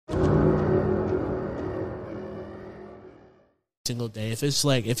single day. If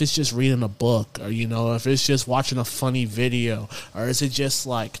it's just reading a book, or if it's just watching a funny video, or is it just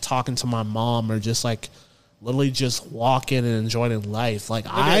like talking to my mom, or just like literally just walking and enjoying life. Like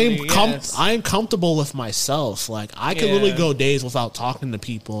literally, I'm comfortable with myself. Like I could literally go days without talking to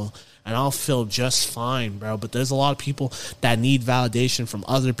people and I'll feel just fine, bro. But there's a lot of people that need validation from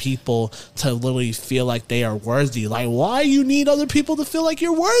other people to literally feel like they are worthy. Like, why you need other people to feel like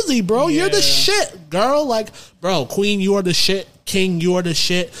you're worthy, bro? You're the shit, girl. Like, bro, Queen, you are the shit. King, you are the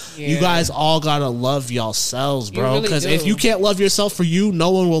shit. You guys all gotta love yourselves, bro. Because if you can't love yourself for you, no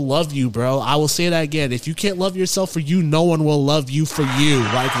one will love you, bro. I will say that again. If you can't love yourself for you, no one will love you for you.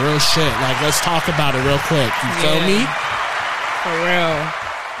 Like, real shit. Like, let's talk about it real quick. You feel me? For real.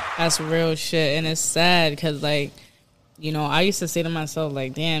 That's real shit. And it's sad because, like, I used to say to myself,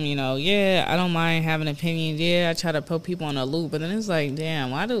 like, damn, I don't mind having opinions. Yeah, I try to put people in a loop. But then it's like,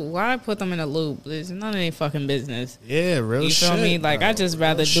 damn, why put them in a loop? It's none of their fucking business. Yeah, real shit. You feel me? Like, I just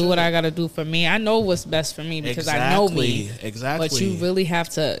rather do what I got to do for me. I know what's best for me because I know me. Exactly. But you really have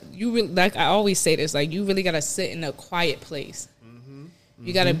to, like I always say this, like, you really got to sit in a quiet place.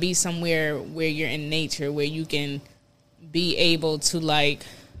 You got to be somewhere where you're in nature, where you can be able to, like,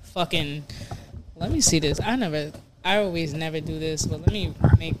 fucking, let me see this. I always never do this, but let me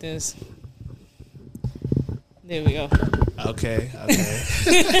make this. There we go. Okay.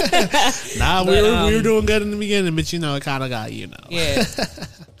 Nah, we were doing good in the beginning, but it kind of got, Yeah.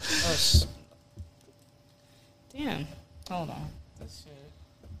 Oh, damn. Hold on. This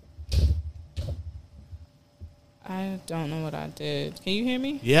shit. I don't know what I did. Can you hear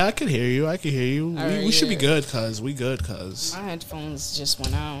me? Yeah, I can hear you. We should be good, cuz. My headphones just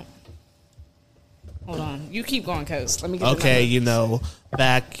went out. Hold on. You keep going, cuz. Let me get Okay,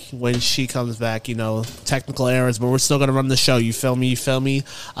 back when she comes back, technical errors, but we're still going to run the show. You feel me?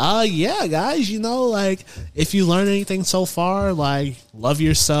 Yeah, guys, like, if you learn anything so far, like, love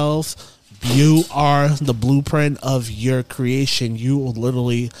yourself. You are the blueprint of your creation. You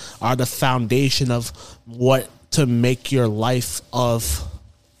literally are the foundation of what to make your life of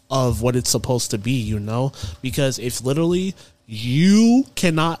what it's supposed to be, because if literally you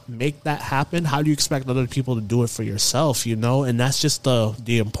cannot make that happen, how do you expect other people to do it for yourself, and that's just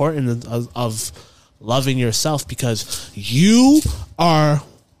the importance of loving yourself, because you are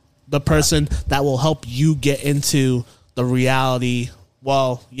the person that will help you get into the reality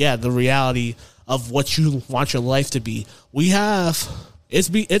of what you want your life to be.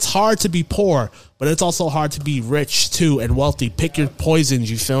 It's hard to be poor, but it's also hard to be rich too and wealthy. Pick your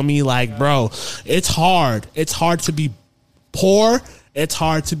poisons, you feel me? Like, bro, it's hard. It's hard to be poor. It's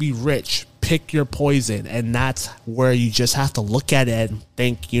hard to be rich. Pick your poison. And that's where you just have to look at it and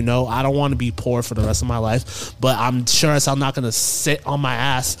think, I don't want to be poor for the rest of my life, but I'm sure as I'm not going to sit on my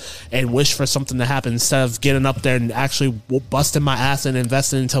ass and wish for something to happen instead of getting up there and actually busting my ass and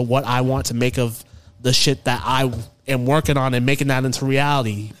investing into what I want to make of the shit that I am working on and making that into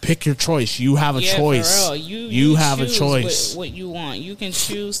reality. Pick your choice. You have a choice. For real. You have a choice. What you want. You can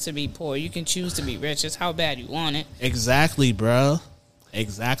choose to be poor. You can choose to be rich. It's how bad you want it. Exactly, bro.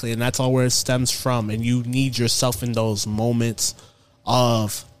 Exactly. And that's all where it stems from. And you need yourself in those moments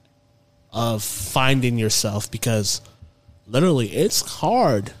of finding yourself, because literally it's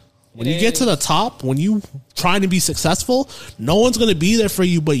hard. When you get to the top, when you trying to be successful, no one's going to be there for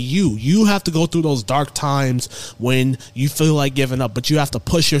you but you. You have to go through those dark times when you feel like giving up, but you have to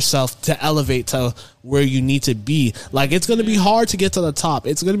push yourself to elevate to where you need to be. Like, it's going to be hard to get to the top.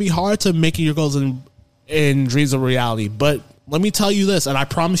 It's going to be hard to make your goals and dreams a reality. But let me tell you this, and I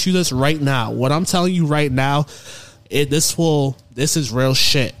promise you this right now. What I'm telling you right now, this is real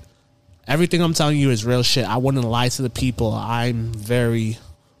shit. Everything I'm telling you is real shit. I wouldn't lie to the people. I'm very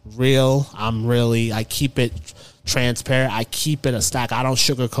real. I keep it transparent. I keep it a stack. I don't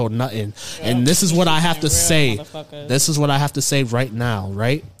sugarcoat nothing. And this is what I have to say. This is what I have to say right now,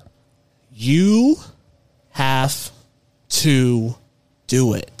 right? You have to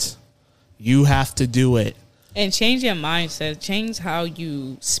do it. You have to do it. And change your mindset. Change how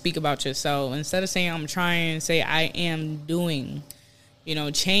you speak about yourself. Instead of saying I'm trying, say I am doing.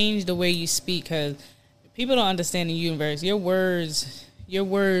 Change the way you speak, because people don't understand the universe. Your words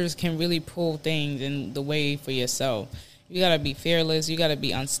can really pull things in the way for yourself. You got to be fearless. You got to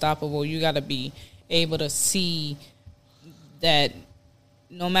be unstoppable. You got to be able to see that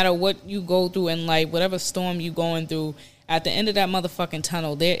no matter what you go through in life, whatever storm you going through, at the end of that motherfucking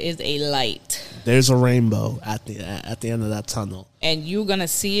tunnel, there is a light. There's a rainbow at the end of that tunnel. And you're going to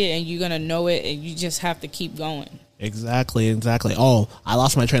see it and you're going to know it, and you just have to keep going. Exactly. Oh, I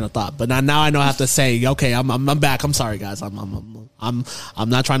lost my train of thought, but now I know I have to say, okay, I'm back. I'm sorry, guys. I'm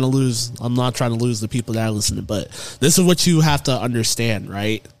not trying to lose. I'm not trying to lose the people that are listening, but this is what you have to understand,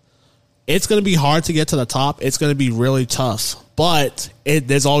 right? It's going to be hard to get to the top. It's going to be really tough, but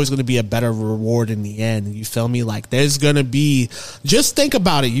there's always going to be a better reward in the end. You feel me? Like there's going to be, just think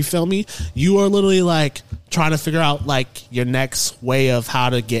about it. You feel me? You are literally like trying to figure out like your next way of how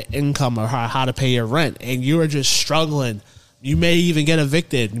to get income or how to pay your rent. And you are just struggling. You may even get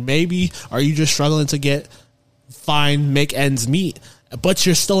evicted. Maybe are you just struggling to make ends meet, but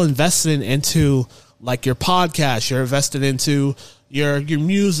you're still investing into like your podcast. You're invested into your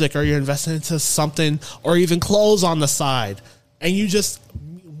music, or you're investing into something, or even clothes on the side, and you just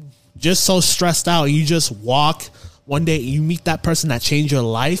so stressed out. You just walk one day, you meet that person that changed your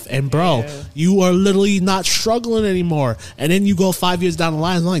life, and bro, you are literally not struggling anymore. And then you go 5 years down the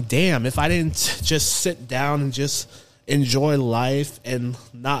line, I'm like, damn, if I didn't just sit down and just enjoy life and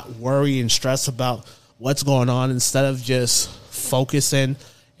not worry and stress about what's going on, instead of just focusing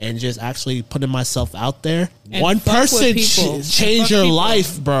and just actually putting myself out there. And one person change your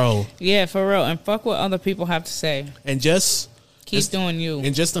life, bro. Yeah, for real. And fuck what other people have to say. And just keep doing you.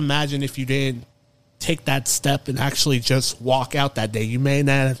 And just imagine if you didn't take that step and actually just walk out that day. You may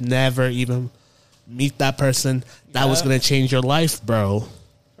never even meet that person that was going to change your life, bro.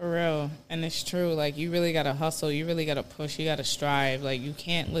 For real. And it's true. Like, you really got to hustle. You really got to push. You got to strive. Like, you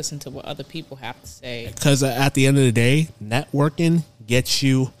can't listen to what other people have to say. Because at the end of the day, networking gets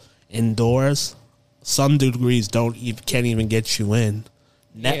you indoors. Some degrees can't even get you in.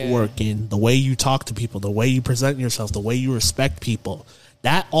 Networking, the way you talk to people, the way you present yourself, the way you respect people,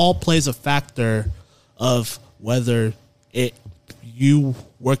 that all plays a factor of whether you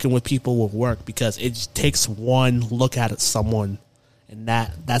working with people will work, because it takes one look at someone, and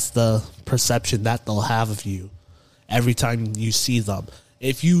that's the perception that they'll have of you every time you see them.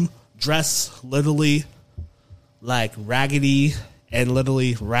 If you dress literally like raggedy and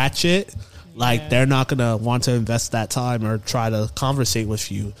literally ratchet, like they're not gonna want to invest that time or try to conversate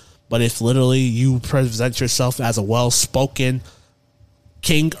with you. But if literally you present yourself as a well-spoken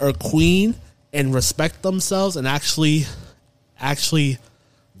king or queen and respect themselves and actually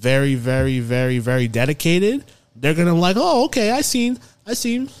very, very, very, very dedicated, they're gonna like, oh, okay, I seen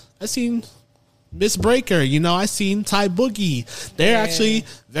Miss Breaker, I seen Ty Boogie. They're actually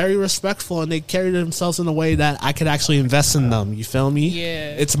very respectful, and they carry themselves in a way that I could actually invest in them. You feel me?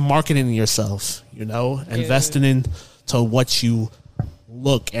 Yeah. It's marketing yourself, investing into what you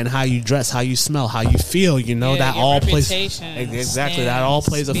look and how you dress, how you smell, how you feel, that all plays exactly. That all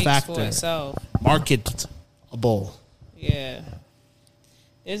plays a factor. Marketable. Yeah.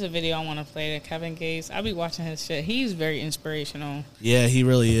 There's a video I want to play that Kevin Gates. I be watching his shit. He's very inspirational. Yeah, he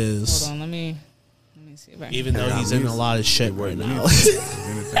really is. Hold on, let me see if I can. Even though he's in a lot of shit right now.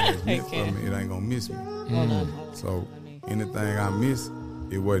 Anything that's meant for me, it ain't gonna miss me. Hold on. So anything I miss,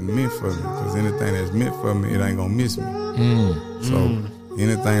 it wasn't meant for me. Because anything that's meant for me, it ain't gonna miss me. So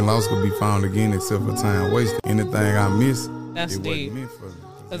anything lost could be found again except for time wasted. Anything I miss, that's it deep. wasn't meant for me.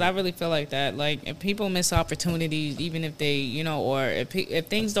 Because I really feel like that. Like, if people miss opportunities, even if they, or if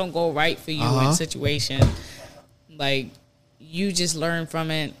things don't go right for you in a situation, like, you just learn from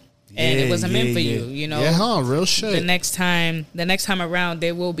it, and it wasn't meant for you, Yeah, real shit. The next time around,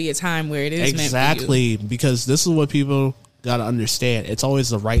 there will be a time where it is meant for you. Exactly, because this is what people got to understand. It's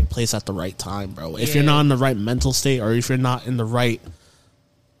always the right place at the right time, bro. If you're not in the right mental state, or if you're not in the right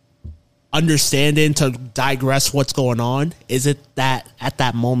understanding to digress what's going on, is it that at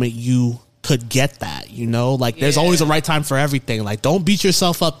that moment you could get that, there's always a right time for everything. Like, don't beat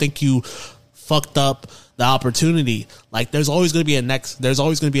yourself up, think you fucked up the opportunity. Like, there's always going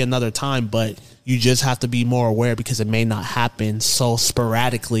to be another time, but you just have to be more aware, because it may not happen so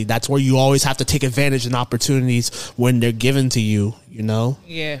sporadically. That's where you always have to take advantage of opportunities when they're given to you,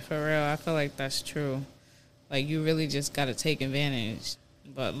 Yeah, for real. I feel like that's true. Like, you really just got to take advantage,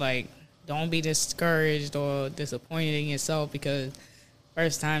 but like, don't be discouraged or disappointed in yourself because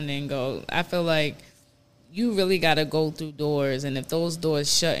first time didn't go. I feel like you really got to go through doors, and if those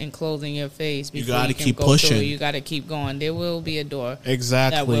doors shut and close in your face, before you got to keep go pushing. Through, you got to keep going. There will be a door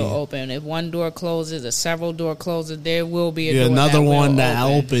that will open. If one door closes or several door closes, there will be a door another one that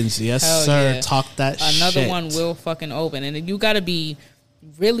opens. Yes, Hell sir. Yeah. Talk that Another one will fucking open, and you got to be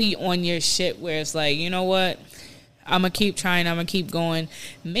really on your shit where it's like, you know what? I'm going to keep trying. I'm going to keep going.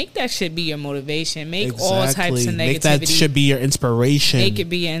 Make that shit be your motivation. Make all types of negativity. Make that shit be your inspiration. Make it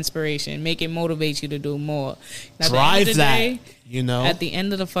be your inspiration. Make it motivate you to do more. Drive that, At the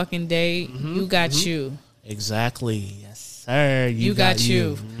end of the fucking day, you got you. Exactly. Yes, sir. You got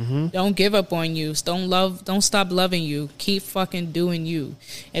you. Mm-hmm. Don't give up on you. Don't stop loving you. Keep fucking doing you.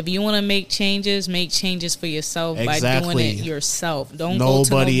 If you want to make changes for yourself by doing it yourself. Don't go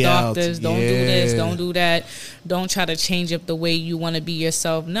to no doctors. Don't do this. Don't do that. Don't try to change up the way you want to be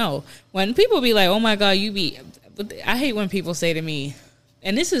yourself. No. When people be like, oh my God, I hate when people say to me,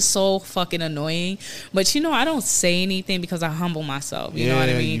 and this is so fucking annoying, but I don't say anything because I humble myself. You know what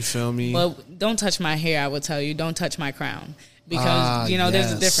I mean? You feel me? But don't touch my hair, I would tell you. Don't touch my crown. Because,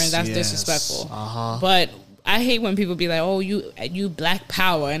 there's a difference. That's disrespectful. But I hate when people be like, oh, you black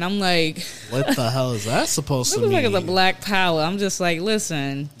power. And I'm like... What the hell is that supposed to mean? It looks like it's a black power. I'm just like,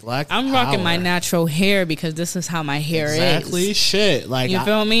 listen. I'm rocking my natural hair because this is how my hair is. Exactly. Shit. Like, you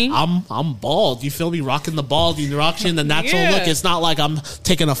feel me? I'm bald. You feel me? Rocking the bald. You rocking the natural look. It's not like I'm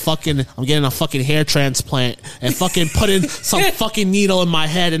getting a fucking hair transplant and fucking putting some fucking needle in my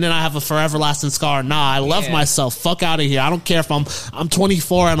head and then I have a forever lasting scar. Nah, I love myself. Fuck out of here. I don't care if I'm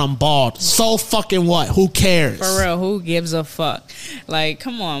 24 and I'm bald. So fucking what? Who cares? For real, who gives a fuck? Like,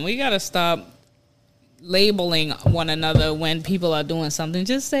 come on, we gotta stop labeling one another when people are doing something.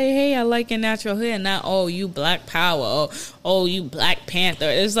 Just say, hey, I like your natural hair, not, oh, you black power, or, oh, you Black Panther.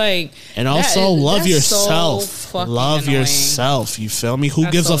 It's like, and also love yourself. So love yourself. You feel me? Who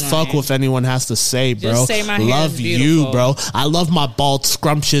gives a fuck what anyone has to say, bro? Just say my hair love is beautiful. You, bro. I love my bald,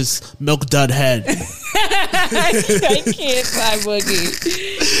 scrumptious, milk dud head. I can't fly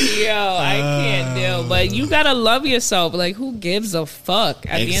Boogie. Yo, I can't deal. But you gotta love yourself. Like, who gives a fuck?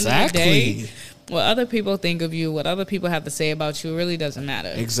 At the end of the day, what other people think of you, what other people have to say about you, really doesn't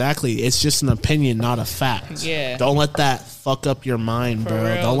matter. Exactly. It's just an opinion, not a fact. Yeah. Don't let that fuck up your mind, bro.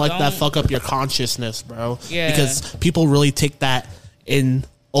 Real. Don't let that fuck up your consciousness, bro. Yeah. Because people really take that in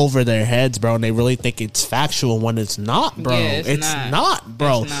over their heads, bro, and they really think it's factual when it's not, bro. Yeah, it's not,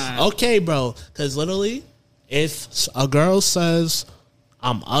 bro. It's not. Okay, bro. Because literally, if a girl says,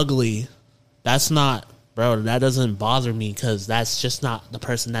 I'm ugly, that's not... Bro, that doesn't bother me because that's just not the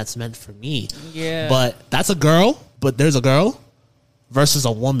person that's meant for me. Yeah. But that's a girl, but there's a girl versus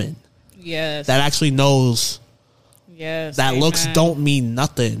a woman. Yes. That actually knows that looks don't mean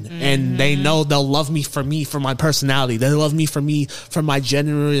nothing. Mm-hmm. And they know they'll love me, for my personality. They love me, for my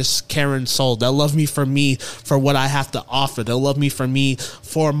generous, caring soul. They'll love me, for what I have to offer. They'll love me,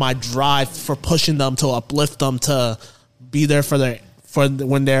 for my drive, for pushing them, to uplift them, to be there for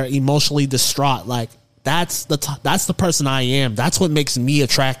when they're emotionally distraught. Like, that's the person I am. That's what makes me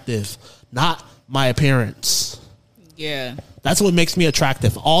attractive, not my appearance. Yeah. That's what makes me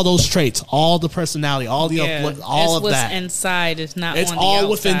attractive. All those traits, all the personality, all the all of that. It's what's inside. It's not. It's all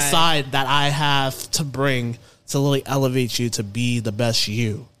within inside that I have to bring to really elevate you to be the best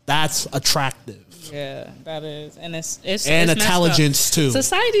you. That's attractive. Yeah, that is, and it's and intelligence too.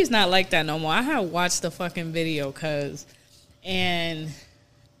 Society's not like that no more. I have watched the fucking video, and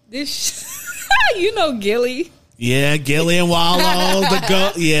this. You know Gilly. Yeah, Gilly and Wallow.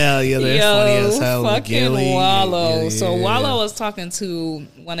 Yeah, they're funny as hell. Fucking Gilly, Wallow. Yeah. So Wallow was talking to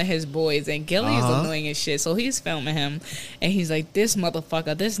one of his boys, and Gilly is annoying as shit. So he's filming him, and he's like, this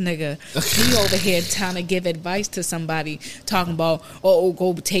motherfucker, this nigga, he over here trying to give advice to somebody, talking about, oh,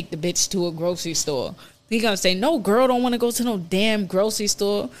 go take the bitch to a grocery store. He gonna say, no, girl don't want to go to no damn grocery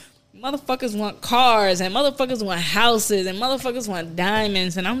store. Motherfuckers want cars, and motherfuckers want houses, and motherfuckers want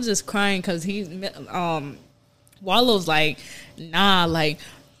diamonds, and I'm just crying because Wallow's like, nah, like,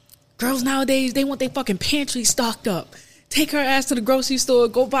 girls nowadays, they want their fucking pantry stocked up. Take her ass to the grocery store,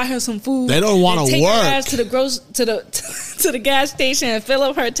 go buy her some food. They don't want to work. Take her ass to the gas station and fill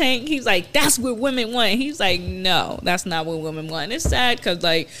up her tank. He's like, that's what women want. He's like, no, that's not what women want. And it's sad because,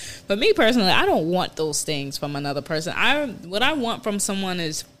 like, for me personally, I don't want those things from another person. What I want from someone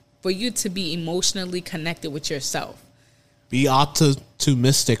is for you to be emotionally connected with yourself. Be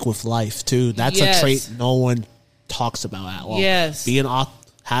optimistic with life, too. That's a trait no one talks about at all. Yes. Being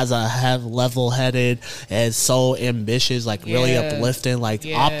level-headed and so ambitious, like really uplifting, like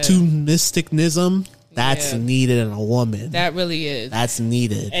optimisticnism, that's needed in a woman. That really is. That's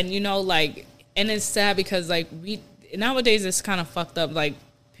needed. And, and it's sad because, like, nowadays it's kind of fucked up. Like,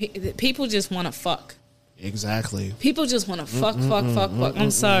 people just want to fuck. Exactly. People just want to fuck.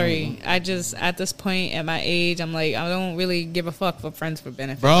 I'm sorry. I just, at this point at my age, I'm like, I don't really give a fuck for friends for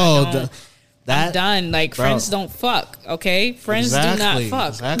benefits. Bro, I'm done. Like, friends don't fuck, okay? Friends do not fuck.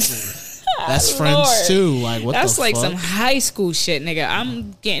 Exactly. That's friends too. Like, what that's the like fuck? some high school shit, nigga.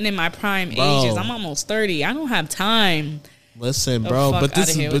 I'm getting in my prime ages. I'm almost 30. I don't have time. Listen, bro, but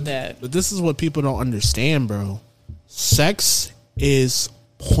this is what people don't understand, bro. Sex is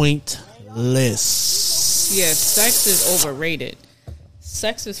pointless. Yeah, sex is overrated.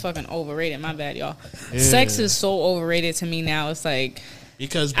 sex is fucking overrated. My bad, y'all. Yeah. Sex is so overrated to me now. It's like,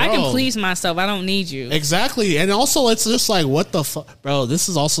 because, bro, I can please myself. I don't need you. Exactly. And also, it's just like, what the fuck? Bro, this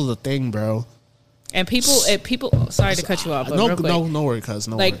is also the thing, bro. And people, sorry to cut you off, but no, real quick, no worries, cuz.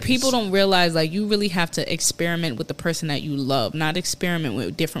 No like, worries. people don't realize, like, you really have to experiment with the person that you love, not experiment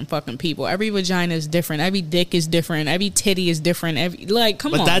with different fucking people. Every vagina is different. Every dick is different. Every titty is different.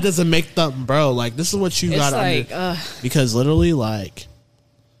 Come on. But that doesn't make them, bro. Like, this is what you got to because literally, like,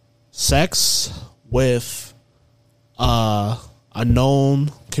 sex with a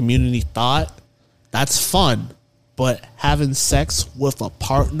known community thought, that's fun. But having sex with a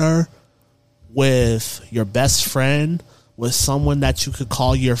partner, with your best friend, with someone that you could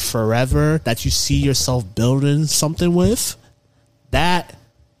call your forever, that you see yourself building something with, that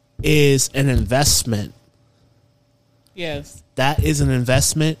is an investment. Yes. That is an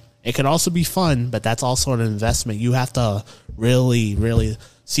investment. It could also be fun, but that's also an investment. You have to really, really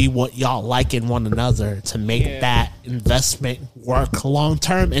see what y'all like in one another to make that investment work long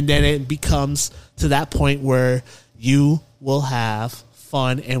term. And then it becomes to that point where you will have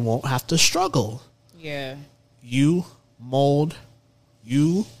fun and won't have to struggle. Yeah. You mold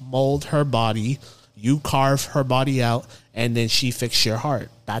her body, you carve her body out, and then she fix your heart.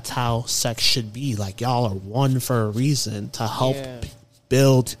 That's how sex should be. Like, y'all are one for a reason, to help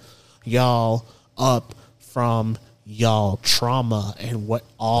build y'all up from y'all trauma and what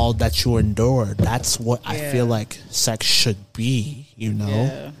all that you endured. That's what I feel like sex should be, you know?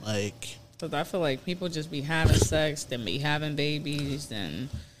 Yeah. Like, because I feel like people just be having sex, then be having babies, and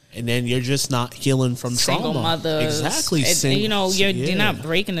then you're just not healing from single trauma. mothers. Exactly. You know, you're not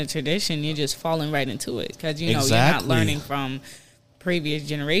breaking the tradition. You're just falling right into it because, you know, you're not learning from previous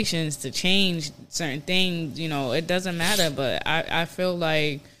generations to change certain things. You know, it doesn't matter. But I feel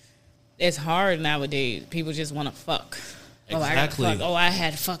like it's hard nowadays. People just want to fuck. Exactly. Oh, I gotta fuck. Oh, I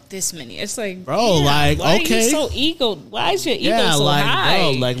had fucked this many. It's like, bro, like, why okay, are you so ego? Why is your ego so like, high?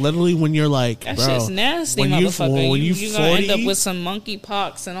 Bro, like, literally, when you're like, that bro, shit's nasty, motherfucker. When you're gonna end up with some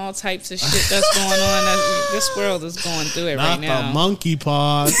monkeypox and all types of shit that's going on. This world is going through it right now. Not the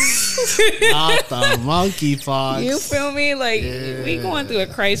monkeypox. Not the monkeypox. You feel me? Like, we going through a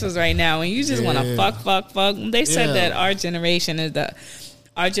crisis right now, and you just want to fuck. They said that our generation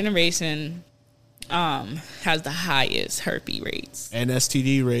has the highest herpes rates and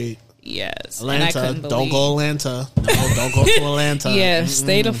STD rate. Yes. Atlanta. Don't go Atlanta. No, don't go to Atlanta. Yeah,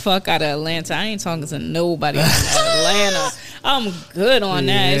 stay the fuck out of Atlanta. I ain't talking to nobody in Atlanta. I'm good on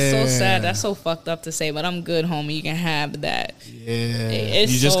that. It's so sad. That's so fucked up to say, but I'm good, homie. You can have that. Yeah.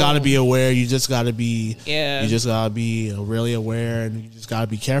 You just got to be aware. You just got to be. Yeah. You just got to be really aware, and you just got to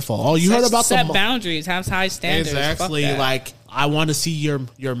be careful. Oh, you heard about set boundaries. Have high standards. Exactly. Like, I want to see your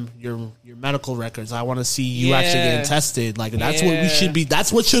medical records. I want to see you actually getting tested. Like, that's what we should be.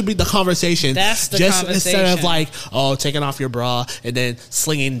 That's what should be the conversation. That's the conversation. Instead of like, oh, taking off your bra and then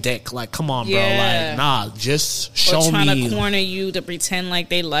slinging dick. Like, come on, bro. Like, nah, just show me. Or trying to corner you to pretend like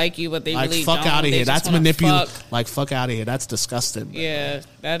they like you, but they like, really fuck don't. Out of here. That's manipulative. Like, fuck out of here. That's disgusting. Bro. Yeah,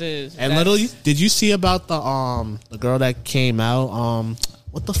 that is. And literally, did you see about the girl that came out?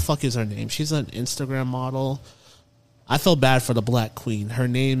 What the fuck is her name? She's an Instagram model. I feel bad for the Black Queen. Her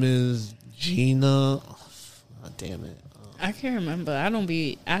name is Gina. Oh, damn it. I can't remember.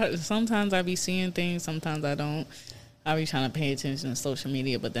 Sometimes I be seeing things. Sometimes I don't. I be trying to pay attention to social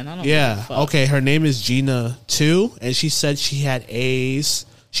media, but then I don't. Yeah. Okay. Her name is Gina too, and she said she had AIDS.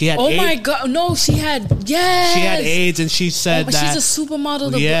 She had AIDS. My God. No, she had, yes. She had AIDS, and she said that. She's a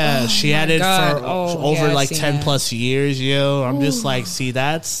supermodel. She had it for over like 10 plus years, yo. I'm just like, see,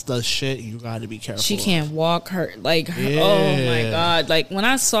 that's the shit you got to be careful. She can't walk her. Oh my God. Like, when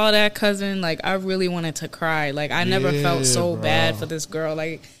I saw that, cousin, like, I really wanted to cry. Like, I never felt so bad for this girl.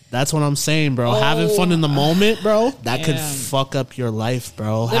 Like, that's what I'm saying, bro. Having fun in the moment, bro, that could fuck up your life,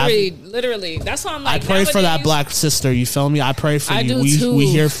 bro. Literally. That's why I'm like, I pray for that black sister. You feel me? I pray for you. We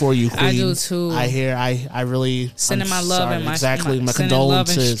here for you, Queen. I do too. I really sending my love and my condolences, love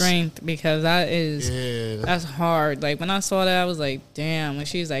and strength, because that's hard. Like, when I saw that, I was like, damn. When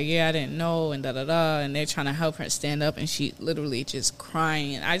she's like, I didn't know, and and they're trying to help her stand up, and she literally just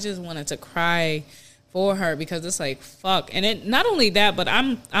crying. I just wanted to cry for her, because it's like, fuck. And it, not only that, but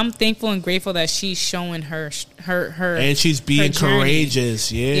I'm thankful and grateful that she's showing her and she's being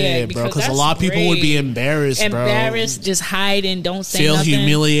courageous, bro, because a lot of people would be embarrassed, just hide and don't say feel nothing.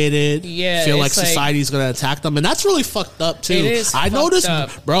 Humiliated, feel like society's gonna attack them, and that's really fucked up too. It is. I noticed,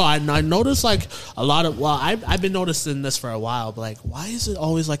 bro. I noticed like a lot of. Well, I've been noticing this for a while, but like, why is it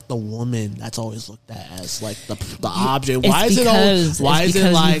always like the woman that's always looked at as like the object? Why is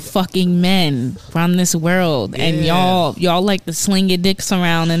it like fucking men from this world, and y'all like to sling your dicks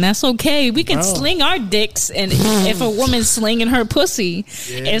around, and that's okay. We can sling our dicks, and if a woman's slinging her pussy,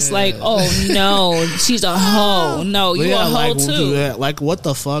 it's like, oh no, she's a hoe. No, you a hoe too. Like, what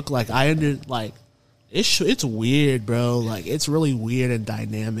the fuck? Like, it's weird, bro. Like, it's really weird in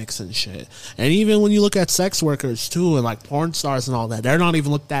dynamics and shit. And even when you look at sex workers too, and like porn stars and all that, they're not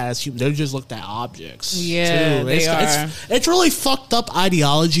even looked at as human. They're just looked at objects. Yeah, too. they are. It's really fucked up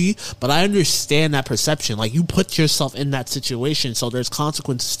ideology, but I understand that perception. Like, you put yourself in that situation, so there's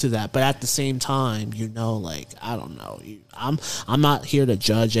consequences to that. But at the same time, like, I don't know. I'm not here to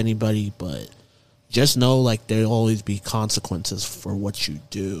judge anybody, but just know, like, there'll always be consequences for what you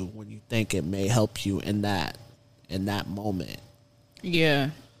do when you think it may help you in that moment.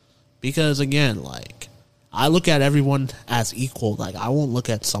 Yeah. Because, again, like, I look at everyone as equal. Like, I won't look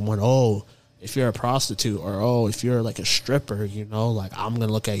at someone, oh, if you're a prostitute, or, oh, if you're, like, a stripper, like, I'm going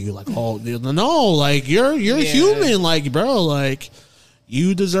to look at you like, oh, no, like, you're human. Like, bro, like,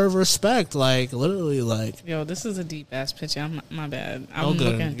 you deserve respect, like, literally, like. Yo, this is a deep ass picture. My bad. I'm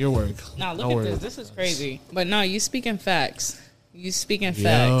good. Looking. Your work. No, look at this. This is crazy. But no, you speaking facts.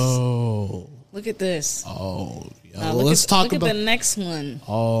 Yo. Look at this. Oh, yo. Now, Let's talk about the next one.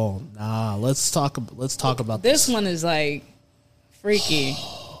 Oh, nah. Let's talk about this one is like freaky.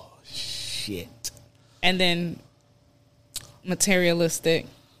 Oh, shit. And then materialistic,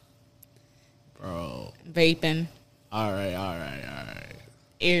 bro. Vaping. All right.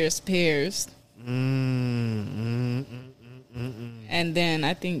 Ears pierced. And then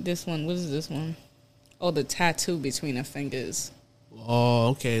I think this one. What is this one? Oh, the tattoo between her fingers. Oh,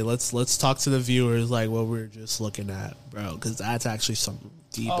 okay. Let's talk to the viewers like what we were just looking at, bro, because that's actually some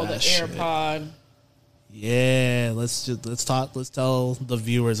deep ass shit. Oh, the AirPod. Yeah, let's tell the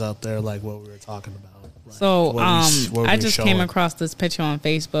viewers out there like what we were talking about. Like, so I just came across this picture on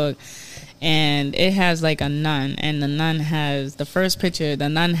Facebook, and it has like a nun, and the first picture, the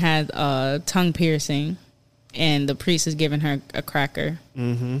nun has a tongue piercing, and the priest is giving her a cracker.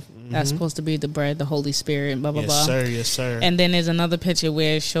 That's supposed to be the bread, the Holy Spirit, blah, blah, blah. Yes, sir. And then there's another picture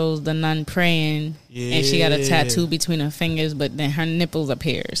where it shows the nun praying, and she got a tattoo between her fingers, but then her nipples are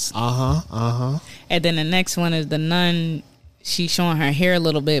pierced. And then the next one is the nun, she's showing her hair a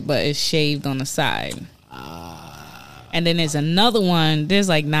little bit, but it's shaved on the side. And then there's another one, there's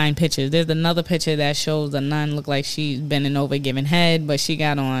like 9 pictures. There's another picture that shows the nun look like she's bending over giving head, but she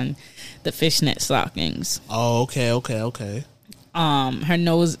got on the fishnet stockings. Oh, okay. Her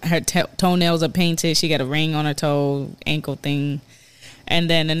nose, her toenails are painted. She got a ring on her toe, ankle thing. And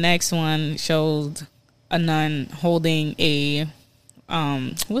then the next one shows a nun holding a,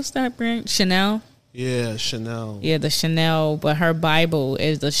 what's that brand? Chanel? Yeah, Chanel. Yeah, the Chanel, but her Bible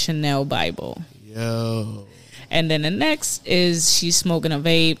is the Chanel Bible. Yo. And then the next is she's smoking a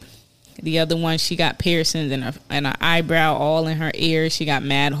vape. The other one, she got piercings in her eyebrow, all in her ears. She got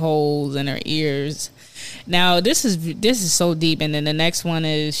mad holes in her ears. Now this is so deep. And then the next one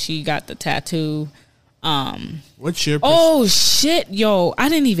is she got the tattoo. What's your? Oh shit, yo! I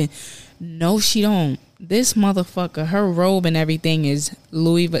didn't even. No, she don't. This motherfucker, her robe and everything is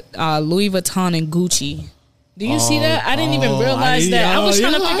Louis Vuitton and Gucci. Do you see that? I didn't even realize that. I was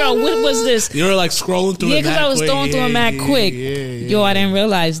trying to figure out what was this. You were like scrolling through it. Yeah, because I was throwing through it mad quick. Yo, I didn't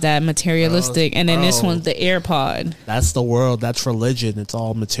realize that. Materialistic. And then this one's the AirPod. That's the world. That's religion. It's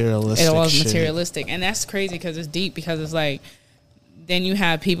all materialistic. It all is materialistic. And that's crazy because it's deep, because it's like, then you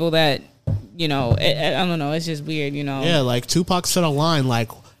have people that, I don't know. It's just weird, Yeah, like Tupac said a line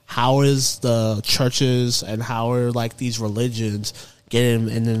like, how is the churches and how are like these religions getting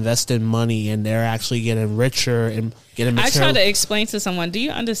and investing money, and they're actually getting richer and getting material. I try to explain to someone, do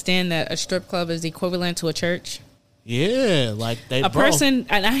you understand that a strip club is equivalent to a church? Yeah, like person,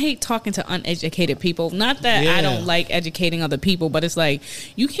 and I hate talking to uneducated people. Not that I don't like educating other people, but it's like,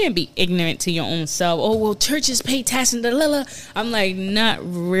 you can't be ignorant to your own self. Oh, well, churches pay taxes. I'm like, not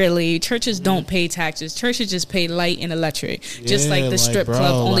really. Churches don't pay taxes. Churches just pay light and electric. Just like the strip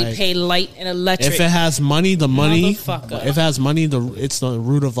club only pay light and electric. If it has money, the money. If it has money, it's the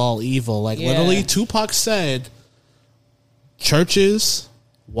root of all evil. Like literally, Tupac said, churches.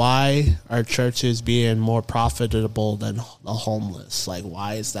 Why are churches being more profitable than the homeless? Like,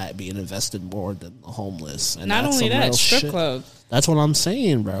 why is that being invested more than the homeless? And not only that, strip clubs. That's what I'm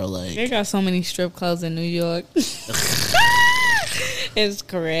saying, bro. Like, they got so many strip clubs in New York. It's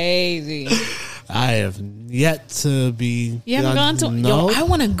crazy. I have yet to be. You haven't gone to? No. Yo, I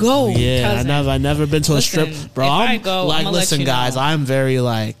want to go. Yeah, cousin. I've never been to a Listen, strip, bro. if I I'm go, like, I'ma let listen, you guys, know. I'm very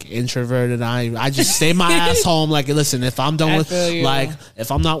like introverted. I just stay my ass home. Like, listen, if I'm done I with feel you. like,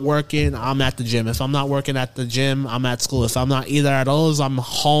 if I'm not working, I'm at the gym. If I'm not working at the gym, I'm at school. If I'm not either of those, I'm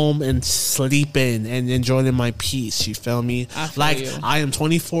home and sleeping and enjoying my peace. You feel me? I feel Like, you. I am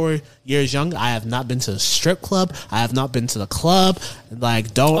 24 years young. I have not been to a strip club. I have not been to the club.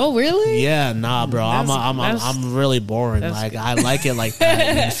 Like, don't. Oh, really? Yeah, nah, bro. That's- I'm really boring. that's- Like, I like it like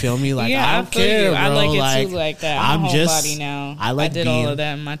that. You feel me? Like, Yeah, I don't feel care, you. bro. I like it like, too, like that. I'm a homebody now. I did all of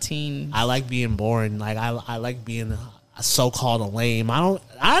that in my teen. I like being boring. Like, I like being a so-called a lame. I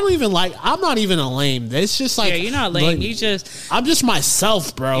don't even like. I'm not even a lame. It's just like, Yeah, you're not lame. like, You just I'm just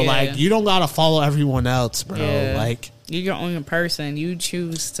myself, bro. Yeah. Like, you don't gotta follow everyone else, bro. Yeah. Like, you're your own person. You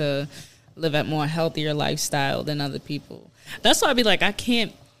choose to live a more healthier lifestyle than other people. That's why I be like, I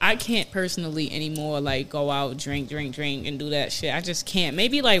can't personally anymore like go out, drink, and do that shit. I just can't.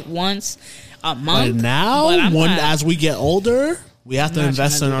 Maybe like once a month. but now, but I'm not- as we get older, we have to not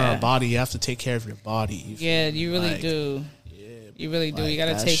invest trying in to do our that. body. You have to take care of your body. Yeah, you really Like, do. You really do. like You got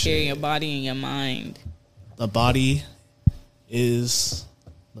to that take care of shit. your body and your mind. The body is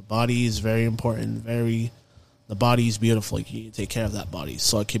very important. The body is beautiful. You need to take care of that body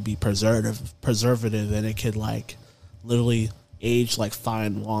so it could be preservative, and it could like literally age like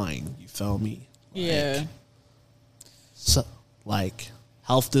fine wine. You feel me? Like, Yeah. So, like,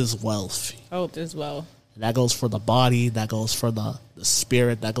 health is wealth. Health as well. That goes for the body. That goes for the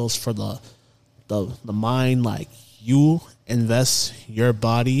spirit. That goes for the mind. Like, you invest your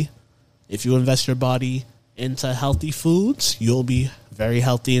body. If you invest your body into healthy foods, you'll be very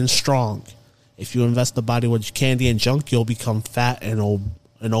healthy and strong. If you invest the body with candy and junk, you'll become fat and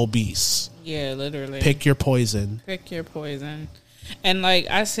obese. Yeah, literally. Pick your poison. Pick your poison. And like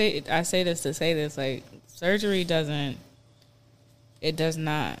I say this to say this, like surgery does not.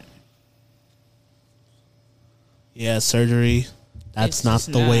 Yeah, surgery. That's It's not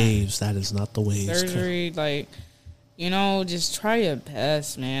just the not. waves. That is not the waves. Surgery, like, just try your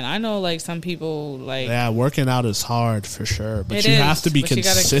best, man. I know like some people like Yeah, working out is hard for sure, but it you is, have to be but you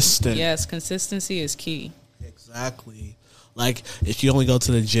gotta- consistent. yes, consistency is key. Exactly. Like, if you only go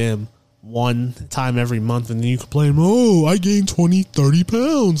to the gym one time every month and then you complain, oh, I gained 20, 30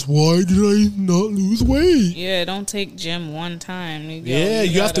 pounds. Why did I not lose weight? Yeah, don't take gym one time. You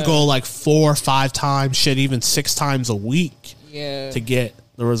have to gotta- go like 4 or 5 times, shit, even 6 times a week Yeah. to get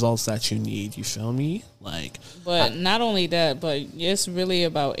the results that you need. You feel me? Like, But not only that, but it's really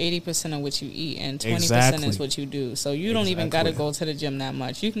about 80% of what you eat and 20% Exactly. is what you do. So you don't even got to Exactly. go to the gym that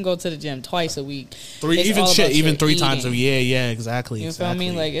much. You can go to the gym twice a week. 3 It's even all shit, about even your 3 times a eating. year. Yeah, exactly. You feel me?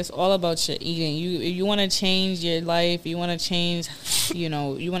 Like, it's all about your eating. You want to change your life. You want to change, you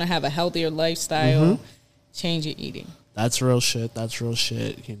want to have a healthier lifestyle. Change your eating. That's real shit.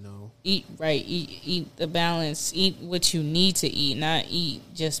 Eat right. Eat the balance. Eat what you need to eat, not eat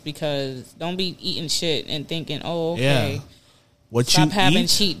just because. Don't be eating shit and thinking, oh, okay. Yeah. What Stop you having eat,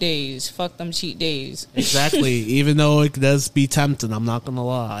 cheat days. Fuck them cheat days. exactly. Even though it does be tempting, I'm not gonna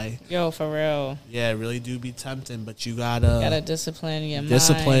lie. Yo, for real. Yeah, it really do be tempting, but you gotta Discipline your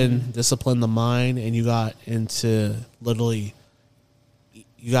mind. discipline the mind, and you got into literally.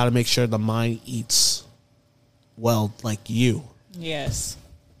 You got to make sure the mind eats well, like you. Yes.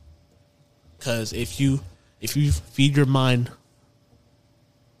 Because if you feed your mind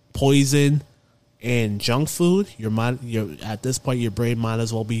poison and junk food, at this point your brain might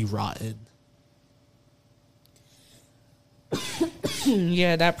as well be rotten.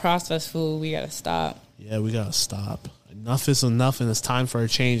 Yeah, that processed food, we gotta stop. Yeah, we gotta stop. Enough is enough, and it's time for a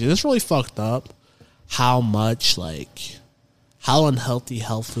change. And it's really fucked up how unhealthy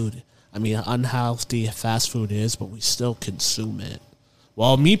unhealthy fast food is, but we still consume it.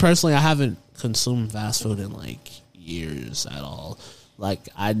 Well, me personally, I haven't consumed fast food in like years at all. Like,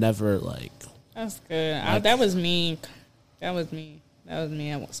 I never like. That's good. Like- That was me. That was me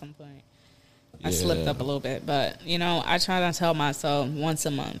at some point. I slipped up a little bit, but I try to tell myself once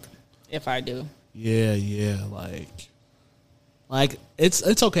a month if I do. Yeah, like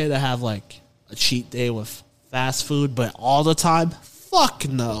it's okay to have like a cheat day with fast food, but all the time, fuck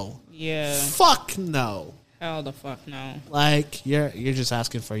no. Yeah. Fuck no. Hell the fuck no. Like, you're just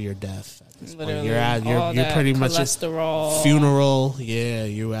asking for your death at this Literally. point. All You're that pretty much just cholesterol. funeral. Yeah,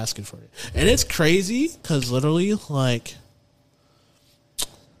 you're asking for it. And it's crazy because literally, like,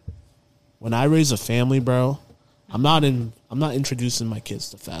 when I raise a family, bro, I'm not introducing my kids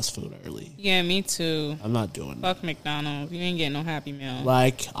to fast food early. Yeah, me too. I'm not doing that. Fuck McDonald's. You ain't getting no Happy Meal.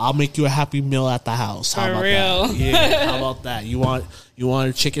 Like, I'll make you a Happy Meal at the house. How For about real. that? Yeah, how about that? You want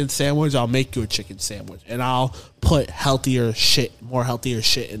a chicken sandwich? I'll make you a chicken sandwich, and I'll put more healthier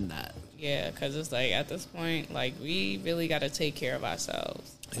shit in that. Yeah, because it's like at this point, like we really got to take care of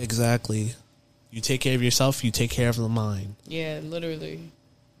ourselves. Exactly. You take care of yourself, you take care of the mind. Yeah, literally.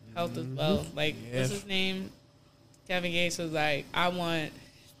 Health as well. Like, what's his name? Kevin Gates was like, I want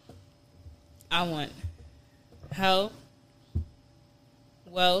health,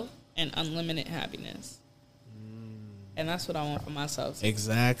 wealth, and unlimited happiness. And that's what I want for myself.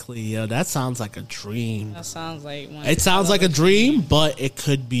 Exactly. Yeah, that sounds like a dream. That sounds like one. It sounds like a dream, but it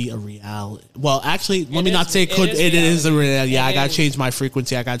could be a reality. Well, actually, let me not say it could. It is a reality. Yeah, I got to change my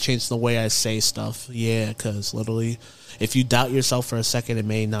frequency. I got to change the way I say stuff. Yeah, because literally, if you doubt yourself for a second, it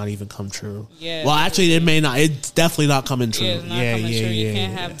may not even come true. Yeah. Well, actually, it may not. It's definitely not coming true. Yeah, it's not coming true. You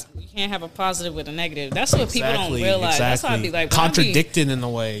can't have a positive with a negative. That's what people don't realize. That's why I be like contradicting in a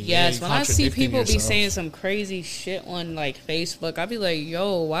way. Yes, when I see people be saying some crazy shit on like Facebook, I be like,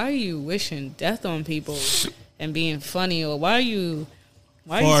 yo, why are you wishing death on people and being funny, or why are you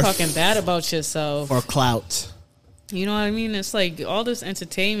talking bad about yourself for clout? You know what I mean? It's like all this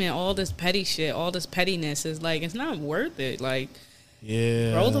entertainment, all this petty shit, all this pettiness is like, it's not worth it. Like,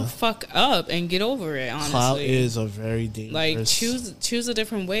 yeah, grow the fuck up and get over it. Honestly, clout is a very dangerous. Like, choose a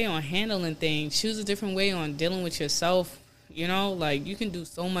different way on handling things. Choose a different way on dealing with yourself. You know, like you can do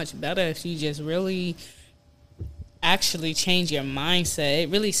so much better if you just really actually change your mindset. It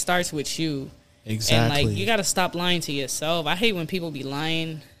really starts with you. Exactly. And like you got to stop lying to yourself. I hate when people be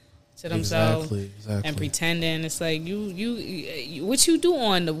lying to themselves and pretending. It's like you what you do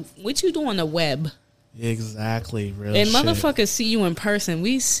on the web. Exactly, real and shit. Motherfuckers see you in person.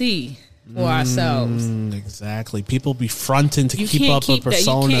 We see for ourselves. Exactly. People be fronting to keep up a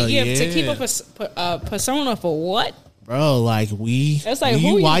persona. To keep up a persona for what? Bro, like it's like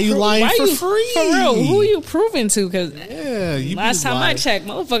why you lying for free? For real, who you proving to? Because last time I checked,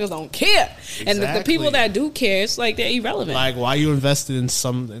 motherfuckers don't care, and the people that do care, it's like they're irrelevant. Like, why you invested into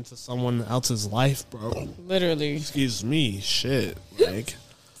someone else's life, bro? Literally. Excuse me, shit. Like,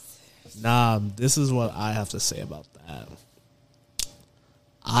 nah. This is what I have to say about that.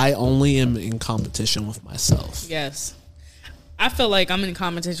 I only am in competition with myself. Yes. I feel like I'm in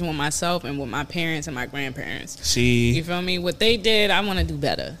competition with myself and with my parents and my grandparents. See, you feel me? What they did, I want to do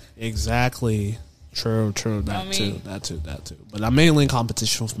better. Exactly. True. That too. But I'm mainly in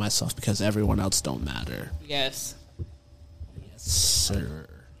competition with myself because everyone else don't matter. Yes. Yes, sir.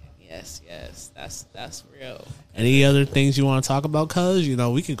 Yes. That's real. Any other things you want to talk about? Cause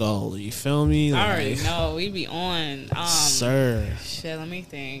we could go. You feel me? I already know we be on. Sir. Shit. Let me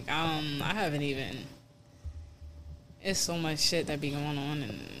think. I haven't even. It's so much shit that be going on.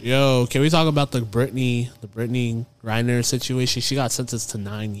 Yo, can we talk about the Brittany Griner situation? She got sentenced to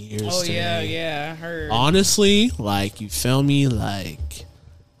 9 years. Oh today. yeah, I heard. Honestly, like, you feel me? Like,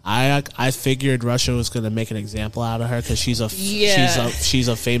 I figured Russia was gonna make an example out of her because she's a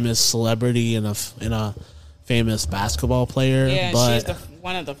famous celebrity and a famous basketball player. Yeah, but she's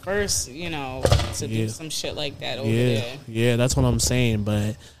one of the first, to do some shit like that over there. Yeah, that's what I'm saying.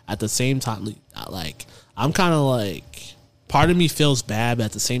 But at the same time, like, I'm kind of like, part of me feels bad, but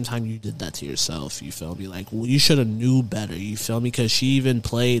at the same time, you did that to yourself. You feel me? Like, well, you should have knew better. You feel me? Because she even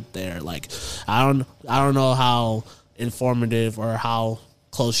played there. Like, I don't know how informative or how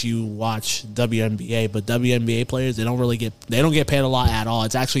close you watch WNBA, but WNBA players, they don't get paid a lot at all.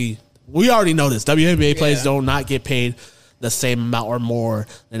 It's actually, we already know this. WNBA players do not get paid the same amount or more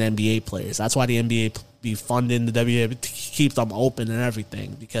than NBA players. That's why the NBA be funding the WNBA to keep them open and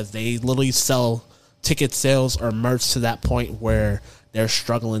everything, because they literally sell ticket sales or merch to that point where they're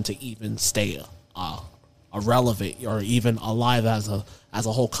struggling to even stay relevant or even alive as a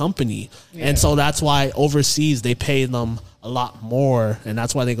whole company. And so that's why overseas they pay them a lot more, and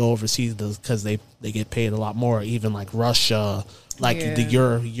that's why they go overseas, because they get paid a lot more. Even like Russia, like the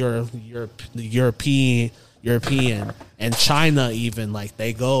European and China, even, like,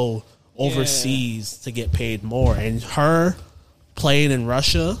 they go overseas to get paid more. And her playing in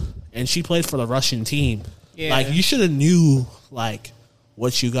Russia, and she played for the Russian team. Like, you should have knew, like,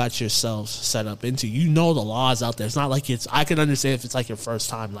 what you got yourself set up into. You know the laws out there. It's not like I can understand if it's like your first